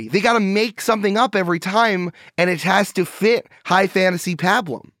story. They got to make something up every time, and it has to fit high fantasy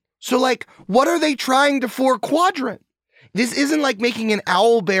pablum. So like, what are they trying to quadrant? This isn't like making an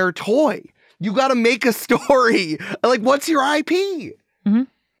owlbear toy. You got to make a story. Like, what's your IP? Mm-hmm.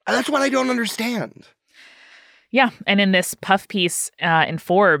 That's what I don't understand. Yeah. And in this puff piece in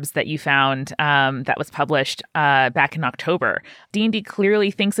Forbes that you found that was published back in October, D&D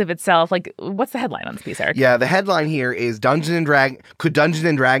clearly thinks of itself like, what's the headline on this piece, Eric? Yeah, the headline here is Could Dungeons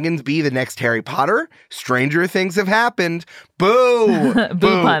and Dragons be the next Harry Potter? Stranger things have happened. Boo!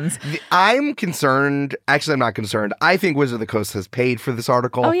 Boo puns. I'm concerned. Actually, I'm not concerned. I think Wizard of the Coast has paid for this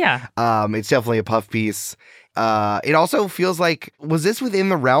article. Oh, yeah. It's definitely a puff piece. It also feels like, was this within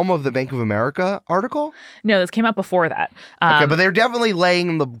the realm of the Bank of America article? No, this came out before that. Okay, but they're definitely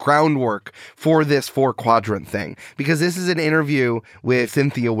laying the groundwork for this 4-quadrant thing, because this is an interview with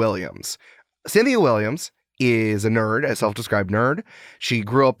Cynthia Williams. Cynthia Williams is a nerd, a self-described nerd. She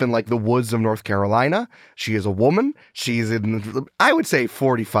grew up in like the woods of North Carolina. She is a woman. She's in, I would say,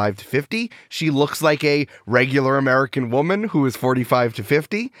 45 to 50. She looks like a regular American woman who is 45 to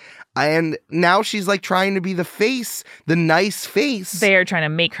 50. And now she's like trying to be the face, the nice face. They are trying to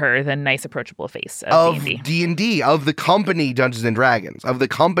make her the nice, approachable face of D&D. D&D, of the company Dungeons and Dragons, of the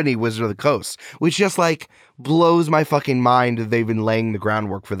company Wizard of the Coast, which just like blows my fucking mind that they've been laying the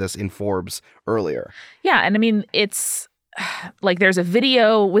groundwork for this in Forbes earlier. Yeah, and I mean, it's like there's a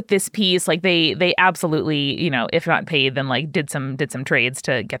video with this piece. Like they absolutely, you know, if not paid, then like did some trades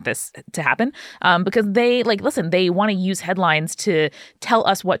to get this to happen. Because they like, listen, they want to use headlines to tell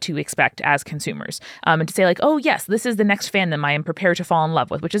us what to expect as consumers. And to say like, oh yes, this is the next fandom I am prepared to fall in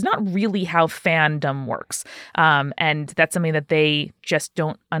love with, which is not really how fandom works. And that's something that they just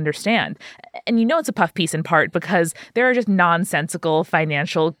don't understand. And you know, it's a puff piece in part because there are just nonsensical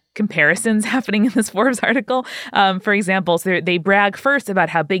financial comparisons happening in this Forbes article. For example, so they brag first about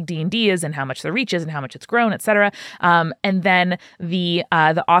how big D&D is and how much the reach is and how much it's grown, etc. And then the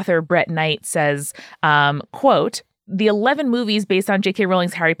author Brett Knight says, quote, the 11 movies based on J.K.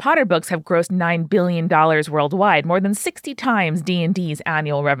 Rowling's Harry Potter books have grossed $9 billion worldwide, more than 60 times D&D's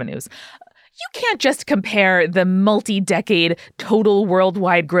annual revenues. You can't just compare the multi-decade total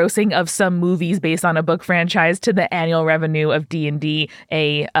worldwide grossing of some movies based on a book franchise to the annual revenue of D&D,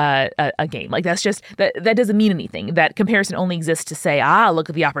 a game. Like, that's just, that doesn't mean anything. That comparison only exists to say, look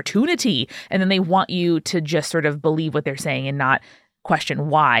at the opportunity. And then they want you to just sort of believe what they're saying and not question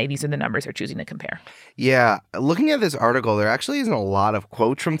why these are the numbers they're choosing to compare. Yeah. Looking at this article, there actually isn't a lot of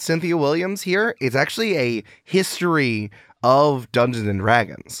quotes from Cynthia Williams here. It's actually a history of Dungeons and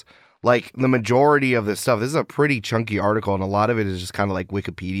Dragons. Like, the majority of this stuff, this is a pretty chunky article, and a lot of it is just kind of like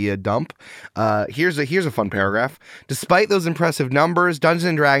Wikipedia dump. Here's a fun paragraph. Despite those impressive numbers,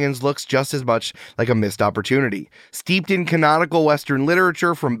 Dungeons & Dragons looks just as much like a missed opportunity. Steeped in canonical Western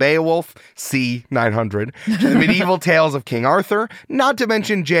literature from Beowulf, c. 900, to the medieval tales of King Arthur, not to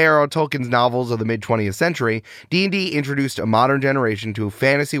mention J.R.R. Tolkien's novels of the mid-20th century, D&D introduced a modern generation to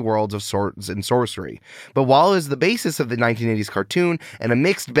fantasy worlds of swords and sorcery. But while it is the basis of the 1980s cartoon and a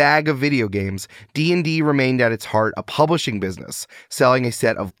mixed bag of video games, D&D remained at its heart a publishing business, selling a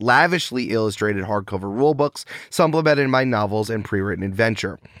set of lavishly illustrated hardcover rulebooks, supplemented by novels and pre-written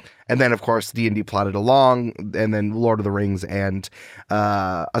adventure. And then, of course, D&D plodded along, and then Lord of the Rings and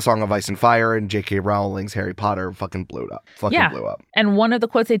A Song of Ice and Fire and J.K. Rowling's Harry Potter fucking blew up. Blew up. And one of the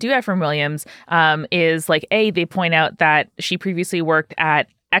quotes they do have from Williams is like, they point out that she previously worked at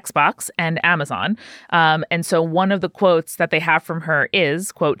Xbox and Amazon. And so one of the quotes that they have from her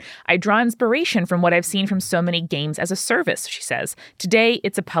is, quote, "I draw inspiration from what I've seen from so many games as a service," she says. "Today,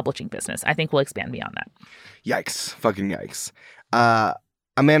 it's a publishing business. I think we'll expand beyond that." Yikes. Fucking yikes.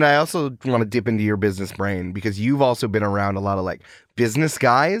 Amanda, I also want to dip into your business brain because you've also been around a lot of like business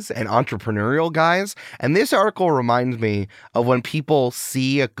guys and entrepreneurial guys. And this article reminds me of when people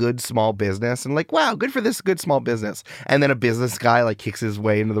see a good small business and like, wow, good for this good small business. And then a business guy like kicks his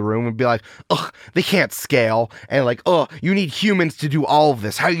way into the room and be like, ugh, they can't scale. And like, oh, you need humans to do all of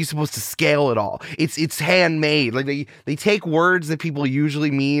this. How are you supposed to scale it all? It's handmade. Like they take words that people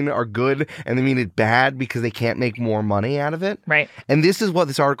usually mean are good and they mean it bad because they can't make more money out of it. Right. And this is what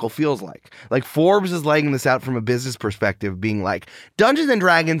this article feels like. Like Forbes is laying this out from a business perspective, being like, Dungeons and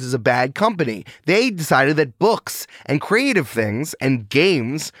Dragons is a bad company. They decided that books and creative things and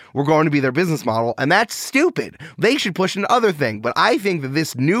games were going to be their business model, and that's stupid. They should push an other thing. But I think that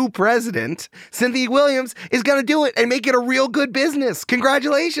this new president, Cynthia Williams, is going to do it and make it a real good business.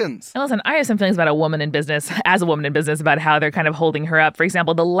 Congratulations. And listen, I have some feelings about a woman in business, about how they're kind of holding her up. For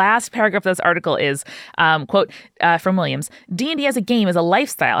example, the last paragraph of this article is, quote, from Williams, "D&D as a game is a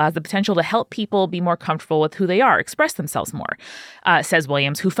lifestyle, has the potential to help people be more comfortable with who they are, express themselves more," says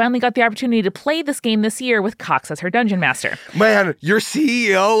Williams, who finally got the opportunity to play this game this year with Cox as her dungeon master. Man, your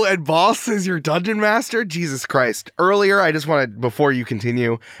CEO and boss is your dungeon master? Jesus Christ. Earlier, I just want to, before you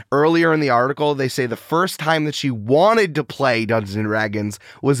continue, earlier in the article, they say the first time that she wanted to play Dungeons and Dragons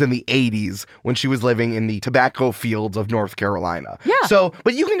was in the 80s when she was living in the tobacco fields of North Carolina. Yeah. So,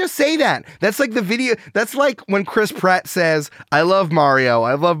 but you can just say that. That's like the video. That's like when Chris Pratt says, I love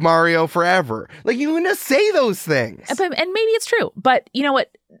Mario forever. Like, you can just say those things. And maybe it's true. But you know what?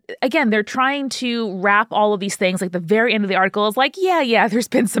 Again, they're trying to wrap all of these things. Like the very end of the article is like, yeah, there's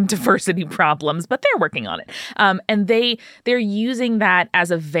been some diversity problems, but they're working on it. And they're using that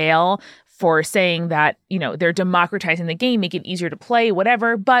as a veil for saying that, you know, they're democratizing the game, make it easier to play,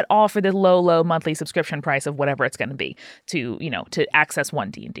 whatever, but all for the low monthly subscription price of whatever it's going to be to access one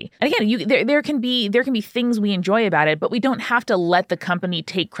D&D. And again, there can be things we enjoy about it, but we don't have to let the company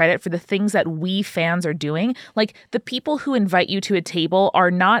take credit for the things that we fans are doing. Like the people who invite you to a table are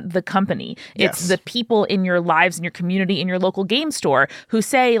not the company. It's the people in your lives, in your community, in your local game store who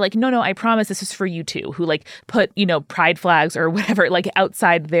say like, no, I promise this is for you too, who like put, pride flags or whatever, like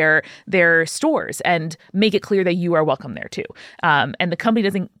outside their stores and make it clear that you are welcome there too. And the company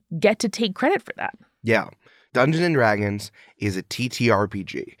doesn't get to take credit for that. Yeah. Dungeons and Dragons is a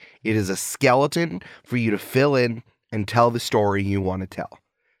TTRPG. It is a skeleton for you to fill in and tell the story you want to tell.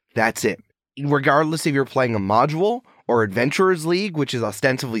 That's it. Regardless if you're playing a module or Adventurers League, which is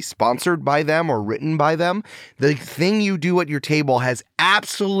ostensibly sponsored by them or written by them, the thing you do at your table has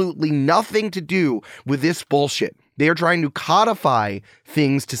absolutely nothing to do with this bullshit. They are trying to codify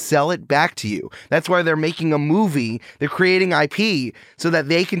things to sell it back to you. That's why they're making a movie. They're creating IP so that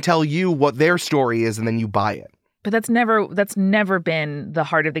they can tell you what their story is and then you buy it. But that's never been the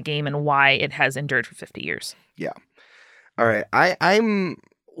heart of the game and why it has endured for 50 years. Yeah. All right. I'm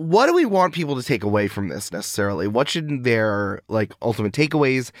what do we want people to take away from this necessarily? What should their like ultimate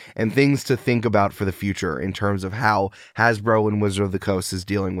takeaways and things to think about for the future in terms of how Hasbro and Wizard of the Coast is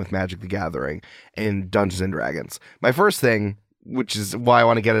dealing with Magic the Gathering and Dungeons and Dragons? My first thing, which is why I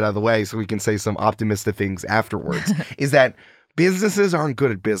want to get it out of the way so we can say some optimistic things afterwards, is that businesses aren't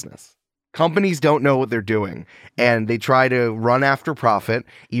good at business. Companies don't know what they're doing, and they try to run after profit,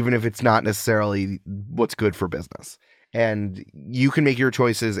 even if it's not necessarily what's good for business. And you can make your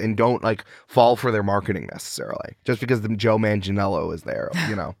choices and don't like fall for their marketing necessarily just because the Joe Manganiello is there,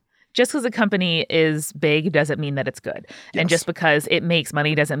 you know. Just because a company is big doesn't mean that it's good. Yes. And just because it makes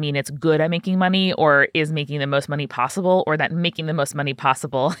money doesn't mean it's good at making money or is making the most money possible, or that making the most money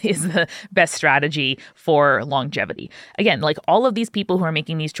possible is the best strategy for longevity. Again, like all of these people who are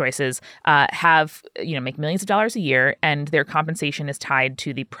making these choices have, make millions of dollars a year, and their compensation is tied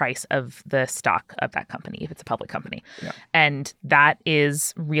to the price of the stock of that company, if it's a public company. Yeah. And that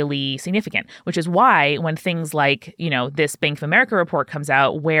is really significant, which is why when things like, this Bank of America report comes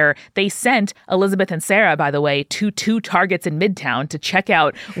out where they sent Elizabeth and Sarah, by the way, to 2 Targets in Midtown to check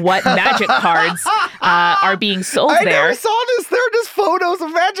out what Magic cards are being sold there. I never saw this. They're just photos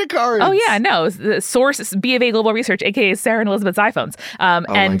of Magic cards. Oh, yeah, no. The source, B of A Global Research, a.k.a. Sarah and Elizabeth's iPhones.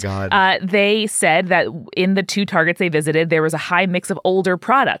 My God. They said that in the 2 Targets they visited, there was a high mix of older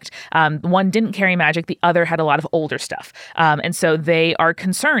product. One didn't carry Magic. The other had a lot of older stuff. And so they are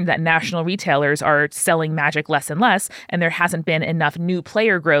concerned that national retailers are selling Magic less and less, and there hasn't been enough new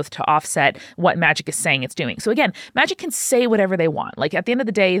player growth to offset what Magic is saying it's doing. So again, Magic can say whatever they want. Like at the end of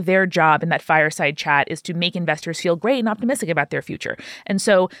the day, their job in that fireside chat is to make investors feel great and optimistic about their future. And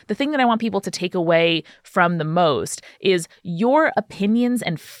so the thing that I want people to take away from the most is your opinions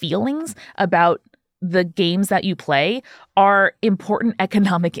and feelings about the games that you play are important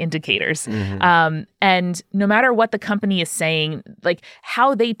economic indicators. Mm-hmm. And no matter what the company is saying, like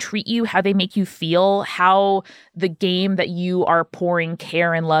how they treat you, how they make you feel, how the game that you are pouring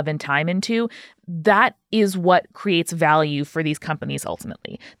care and love and time into, that is what creates value for these companies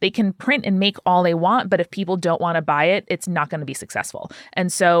ultimately. They can print and make all they want, but if people don't want to buy it, it's not going to be successful.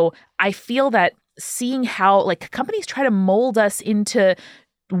 And so I feel that seeing how like companies try to mold us into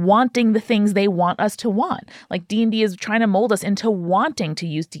wanting the things they want us to want. Like D&D is trying to mold us into wanting to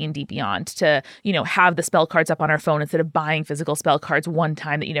use D&D Beyond, to, have the spell cards up on our phone instead of buying physical spell cards one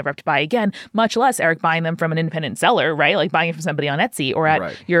time that you never have to buy again, much less, Eric, buying them from an independent seller, right? Like buying it from somebody on Etsy or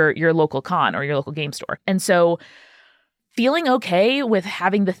at your local con or your local game store. And so feeling okay with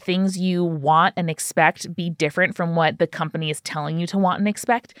having the things you want and expect be different from what the company is telling you to want and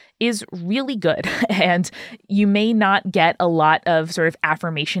expect is really good. And you may not get a lot of sort of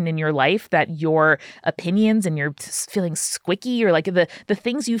affirmation in your life that your opinions and your feeling squicky or like the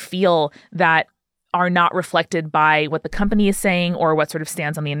things you feel that are not reflected by what the company is saying or what sort of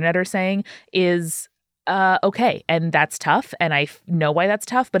stands on the internet are saying is okay. And that's tough. And I know why that's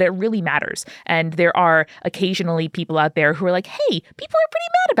tough, but it really matters. And there are occasionally people out there who are like, hey, people are pretty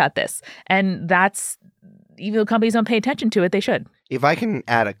mad about this. And that's, even though companies don't pay attention to it, they should. If I can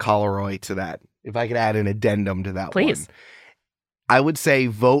add a Coloroy to that, if I could add an addendum to that Please. One, I would say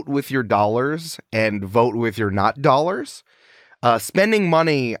vote with your dollars and vote with your not dollars. Spending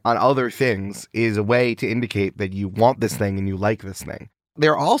money on other things is a way to indicate that you want this thing and you like this thing.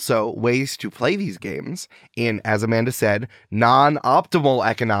 There are also ways to play these games in, as Amanda said, non-optimal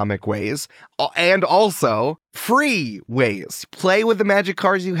economic ways, and also free ways. Play with the Magic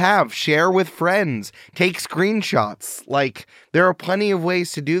cards you have, share with friends, take screenshots. Like, there are plenty of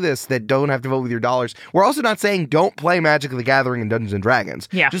ways to do this that don't have to vote with your dollars. We're also not saying don't play Magic the Gathering and Dungeons and Dragons.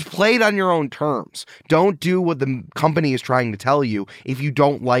 Yeah. Just play it on your own terms. Don't do what the company is trying to tell you if you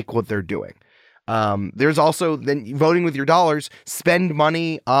don't like what they're doing. There's also then voting with your dollars, spend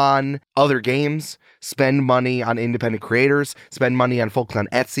money on other games, spend money on independent creators, spend money on folks on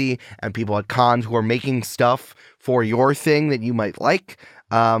Etsy and people at cons who are making stuff for your thing that you might like.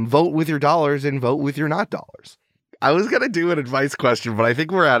 Vote with your dollars and vote with your not dollars. I was going to do an advice question, but I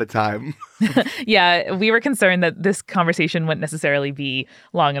think we're out of time. Yeah, we were concerned that this conversation wouldn't necessarily be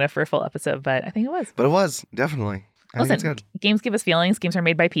long enough for a full episode, but I think it was. But it was, definitely. Listen, games give us feelings. Games are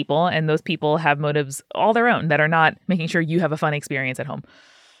made by people, and those people have motives all their own that are not making sure you have a fun experience at home.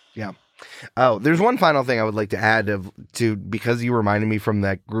 Yeah. Oh, there's one final thing I would like to add to because you reminded me from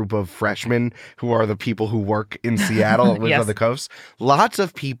that group of freshmen who are the people who work in Seattle with Yes. the coast. Lots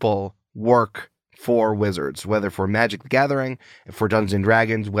of people work for Wizards, whether for Magic the Gathering, for Dungeons and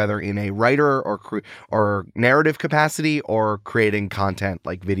Dragons, whether in a writer or narrative capacity, or creating content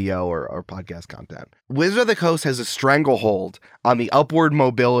like video or podcast content. Wizard of the Coast has a stranglehold on the upward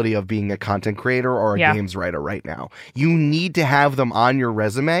mobility of being a content creator or a games writer right now. You need to have them on your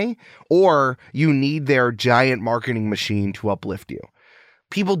resume, or you need their giant marketing machine to uplift you.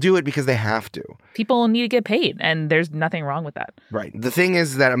 People do it because they have to. People need to get paid, and there's nothing wrong with that. Right. The thing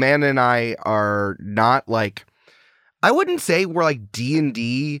is that Amanda and I are not like, I wouldn't say we're like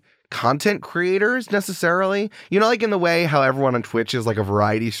D&D content creators necessarily. You know, like in the way how everyone on Twitch is like a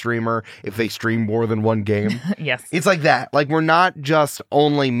variety streamer if they stream more than one game. Yes. It's like that. Like, we're not just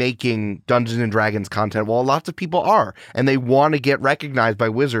only making Dungeons and Dragons content. Well, lots of people are, and they want to get recognized by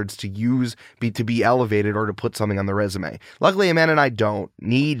Wizards to be elevated or to put something on the resume. Luckily, Amanda and I don't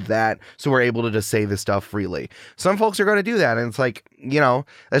need that, so we're able to just say this stuff freely. Some folks are going to do that, and it's like, you know,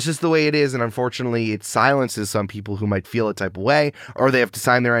 that's just the way it is, and unfortunately, it silences some people who might feel a type of way, or they have to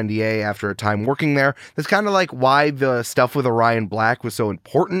sign their NDA after a time working there. That's kind of like why the stuff with Orion Black was so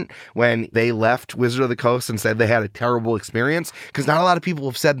important when they left Wizard of the Coast and said they had a terrible experience, because not a lot of people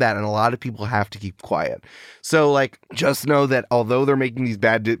have said that, and a lot of people have to keep quiet. So, like, just know that although they're making these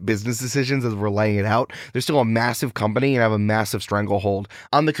bad business decisions as we're laying it out, they're still a massive company and have a massive stranglehold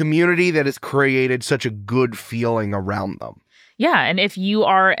on the community that has created such a good feeling around them. Yeah, and if you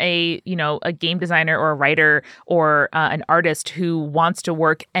are a game designer or a writer or an artist who wants to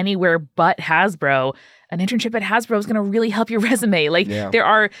work anywhere but Hasbro, an internship at Hasbro is going to really help your resume. Like, there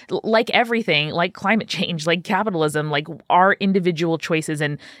are, like everything, like climate change, like capitalism, like our individual choices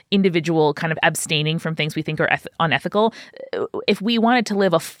and individual kind of abstaining from things we think are unethical. If we wanted to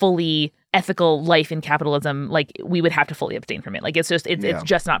live a fully ethical life in capitalism, like, we would have to fully abstain from it. Like, it's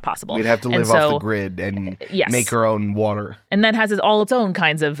just not possible. We'd have to live off the grid and make our own water. And that has all its own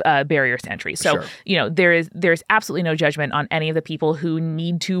kinds of barriers to entry. So, there's absolutely no judgment on any of the people who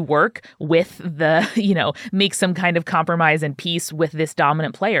need to work with the, make some kind of compromise and peace with this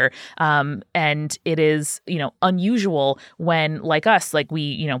dominant player. And it is, unusual when, like us, like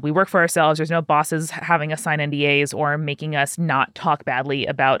we work for ourselves. There's no bosses having us sign NDAs or making us not talk badly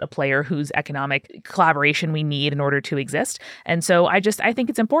about a player whose economic collaboration we need in order to exist. And so I think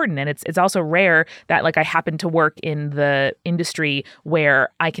it's important. And it's also rare that, like, I happen to work in the industry where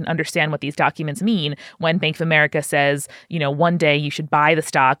I can understand what these documents mean when Bank of America says, one day you should buy the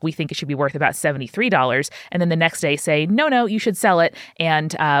stock. We think it should be worth about $73. And then the next day say, no, you should sell it.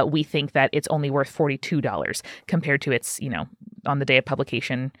 And we think that it's only worth $42 compared to its, on the day of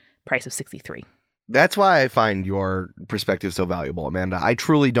publication price of $63. That's why I find your perspective so valuable, Amanda. I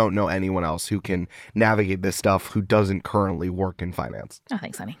truly don't know anyone else who can navigate this stuff who doesn't currently work in finance. Oh,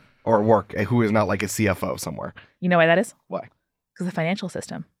 thanks, honey. Or who is not like a CFO somewhere. You know why that is? Why? Because the financial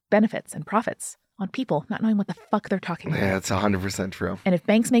system benefits and profits on people not knowing what the fuck they're talking about. Yeah, that's 100% true. And if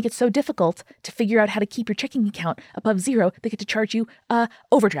banks make it so difficult to figure out how to keep your checking account above zero, they get to charge you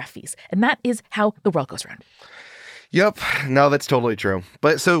overdraft fees. And that is how the world goes around. Yep. No, that's totally true.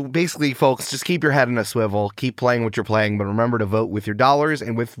 But so basically, folks, just keep your head in a swivel, keep playing what you're playing, but remember to vote with your dollars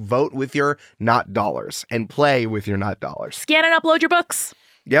and vote with your not dollars and play with your not dollars. Scan and upload your books.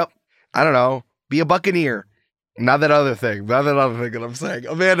 Yep. I don't know. Be a Buccaneer. Not that other thing that I'm saying.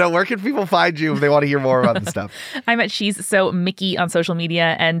 Amanda, where can people find you if they want to hear more about this stuff? I'm at She's So Mickey on social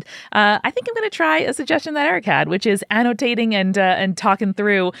media, and I think I'm going to try a suggestion that Eric had, which is annotating and talking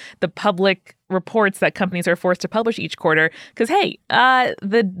through the public reports that companies are forced to publish each quarter. Because, hey,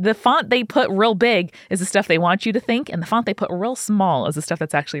 the font they put real big is the stuff they want you to think, and the font they put real small is the stuff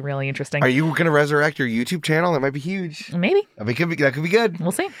that's actually really interesting. Are you going to resurrect your YouTube channel? That might be huge. Maybe. That could be good.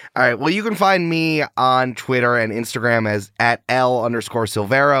 We'll see. All right. Well, you can find me on Twitter and Instagram as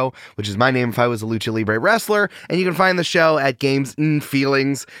 @L_Silvero, which is my name if I was a Lucha Libre wrestler. And you can find the show at Games and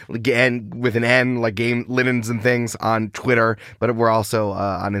Feelings, again, with an N, like Game Linens and Things on Twitter. But we're also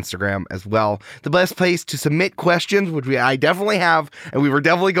on Instagram as well. The best place to submit questions, which I definitely have, and we were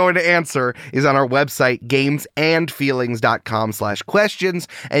definitely going to answer, is on our website, gamesandfeelings.com/questions.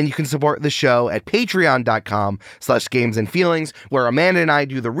 And you can support the show at patreon.com/gamesandfeelings, where Amanda and I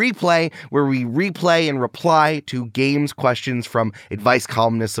do the replay, where we replay and reply to games questions from advice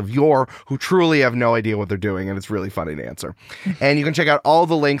columnists of yore who truly have no idea what they're doing, and it's really funny to answer. And you can check out all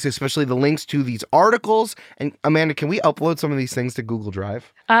the links, especially the links to these articles. And Amanda, can we upload some of these things to Google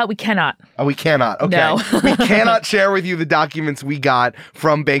Drive? We cannot. Oh, we cannot. Okay. No. We cannot share with you the documents we got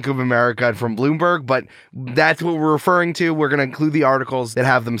from Bank of America and from Bloomberg, but that's what we're referring to. We're going to include the articles that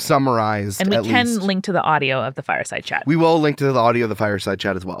have them summarized. And we at can least. link to the audio of the fireside chat. We will link to the audio of the fireside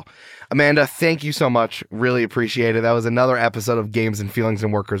chat as well. Amanda, thank you so much. Really appreciate it. That was another episode of Games and Feelings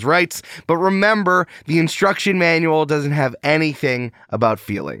and Workers' Rights. But remember, the instruction manual doesn't have anything about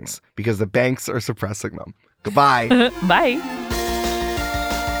feelings because the banks are suppressing them. Goodbye. Bye.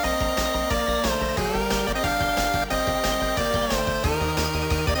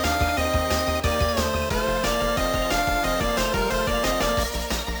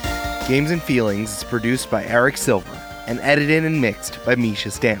 Games and Feelings is produced by Eric Silver and edited and mixed by Misha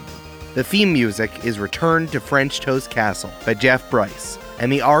Stanley. The theme music is Return to French Toast Castle by Jeff Bryce,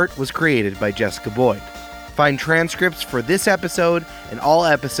 and the art was created by Jessica Boyd. Find transcripts for this episode and all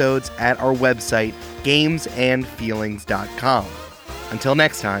episodes at our website, gamesandfeelings.com. Until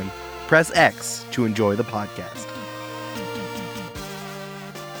next time, press X to enjoy the podcast.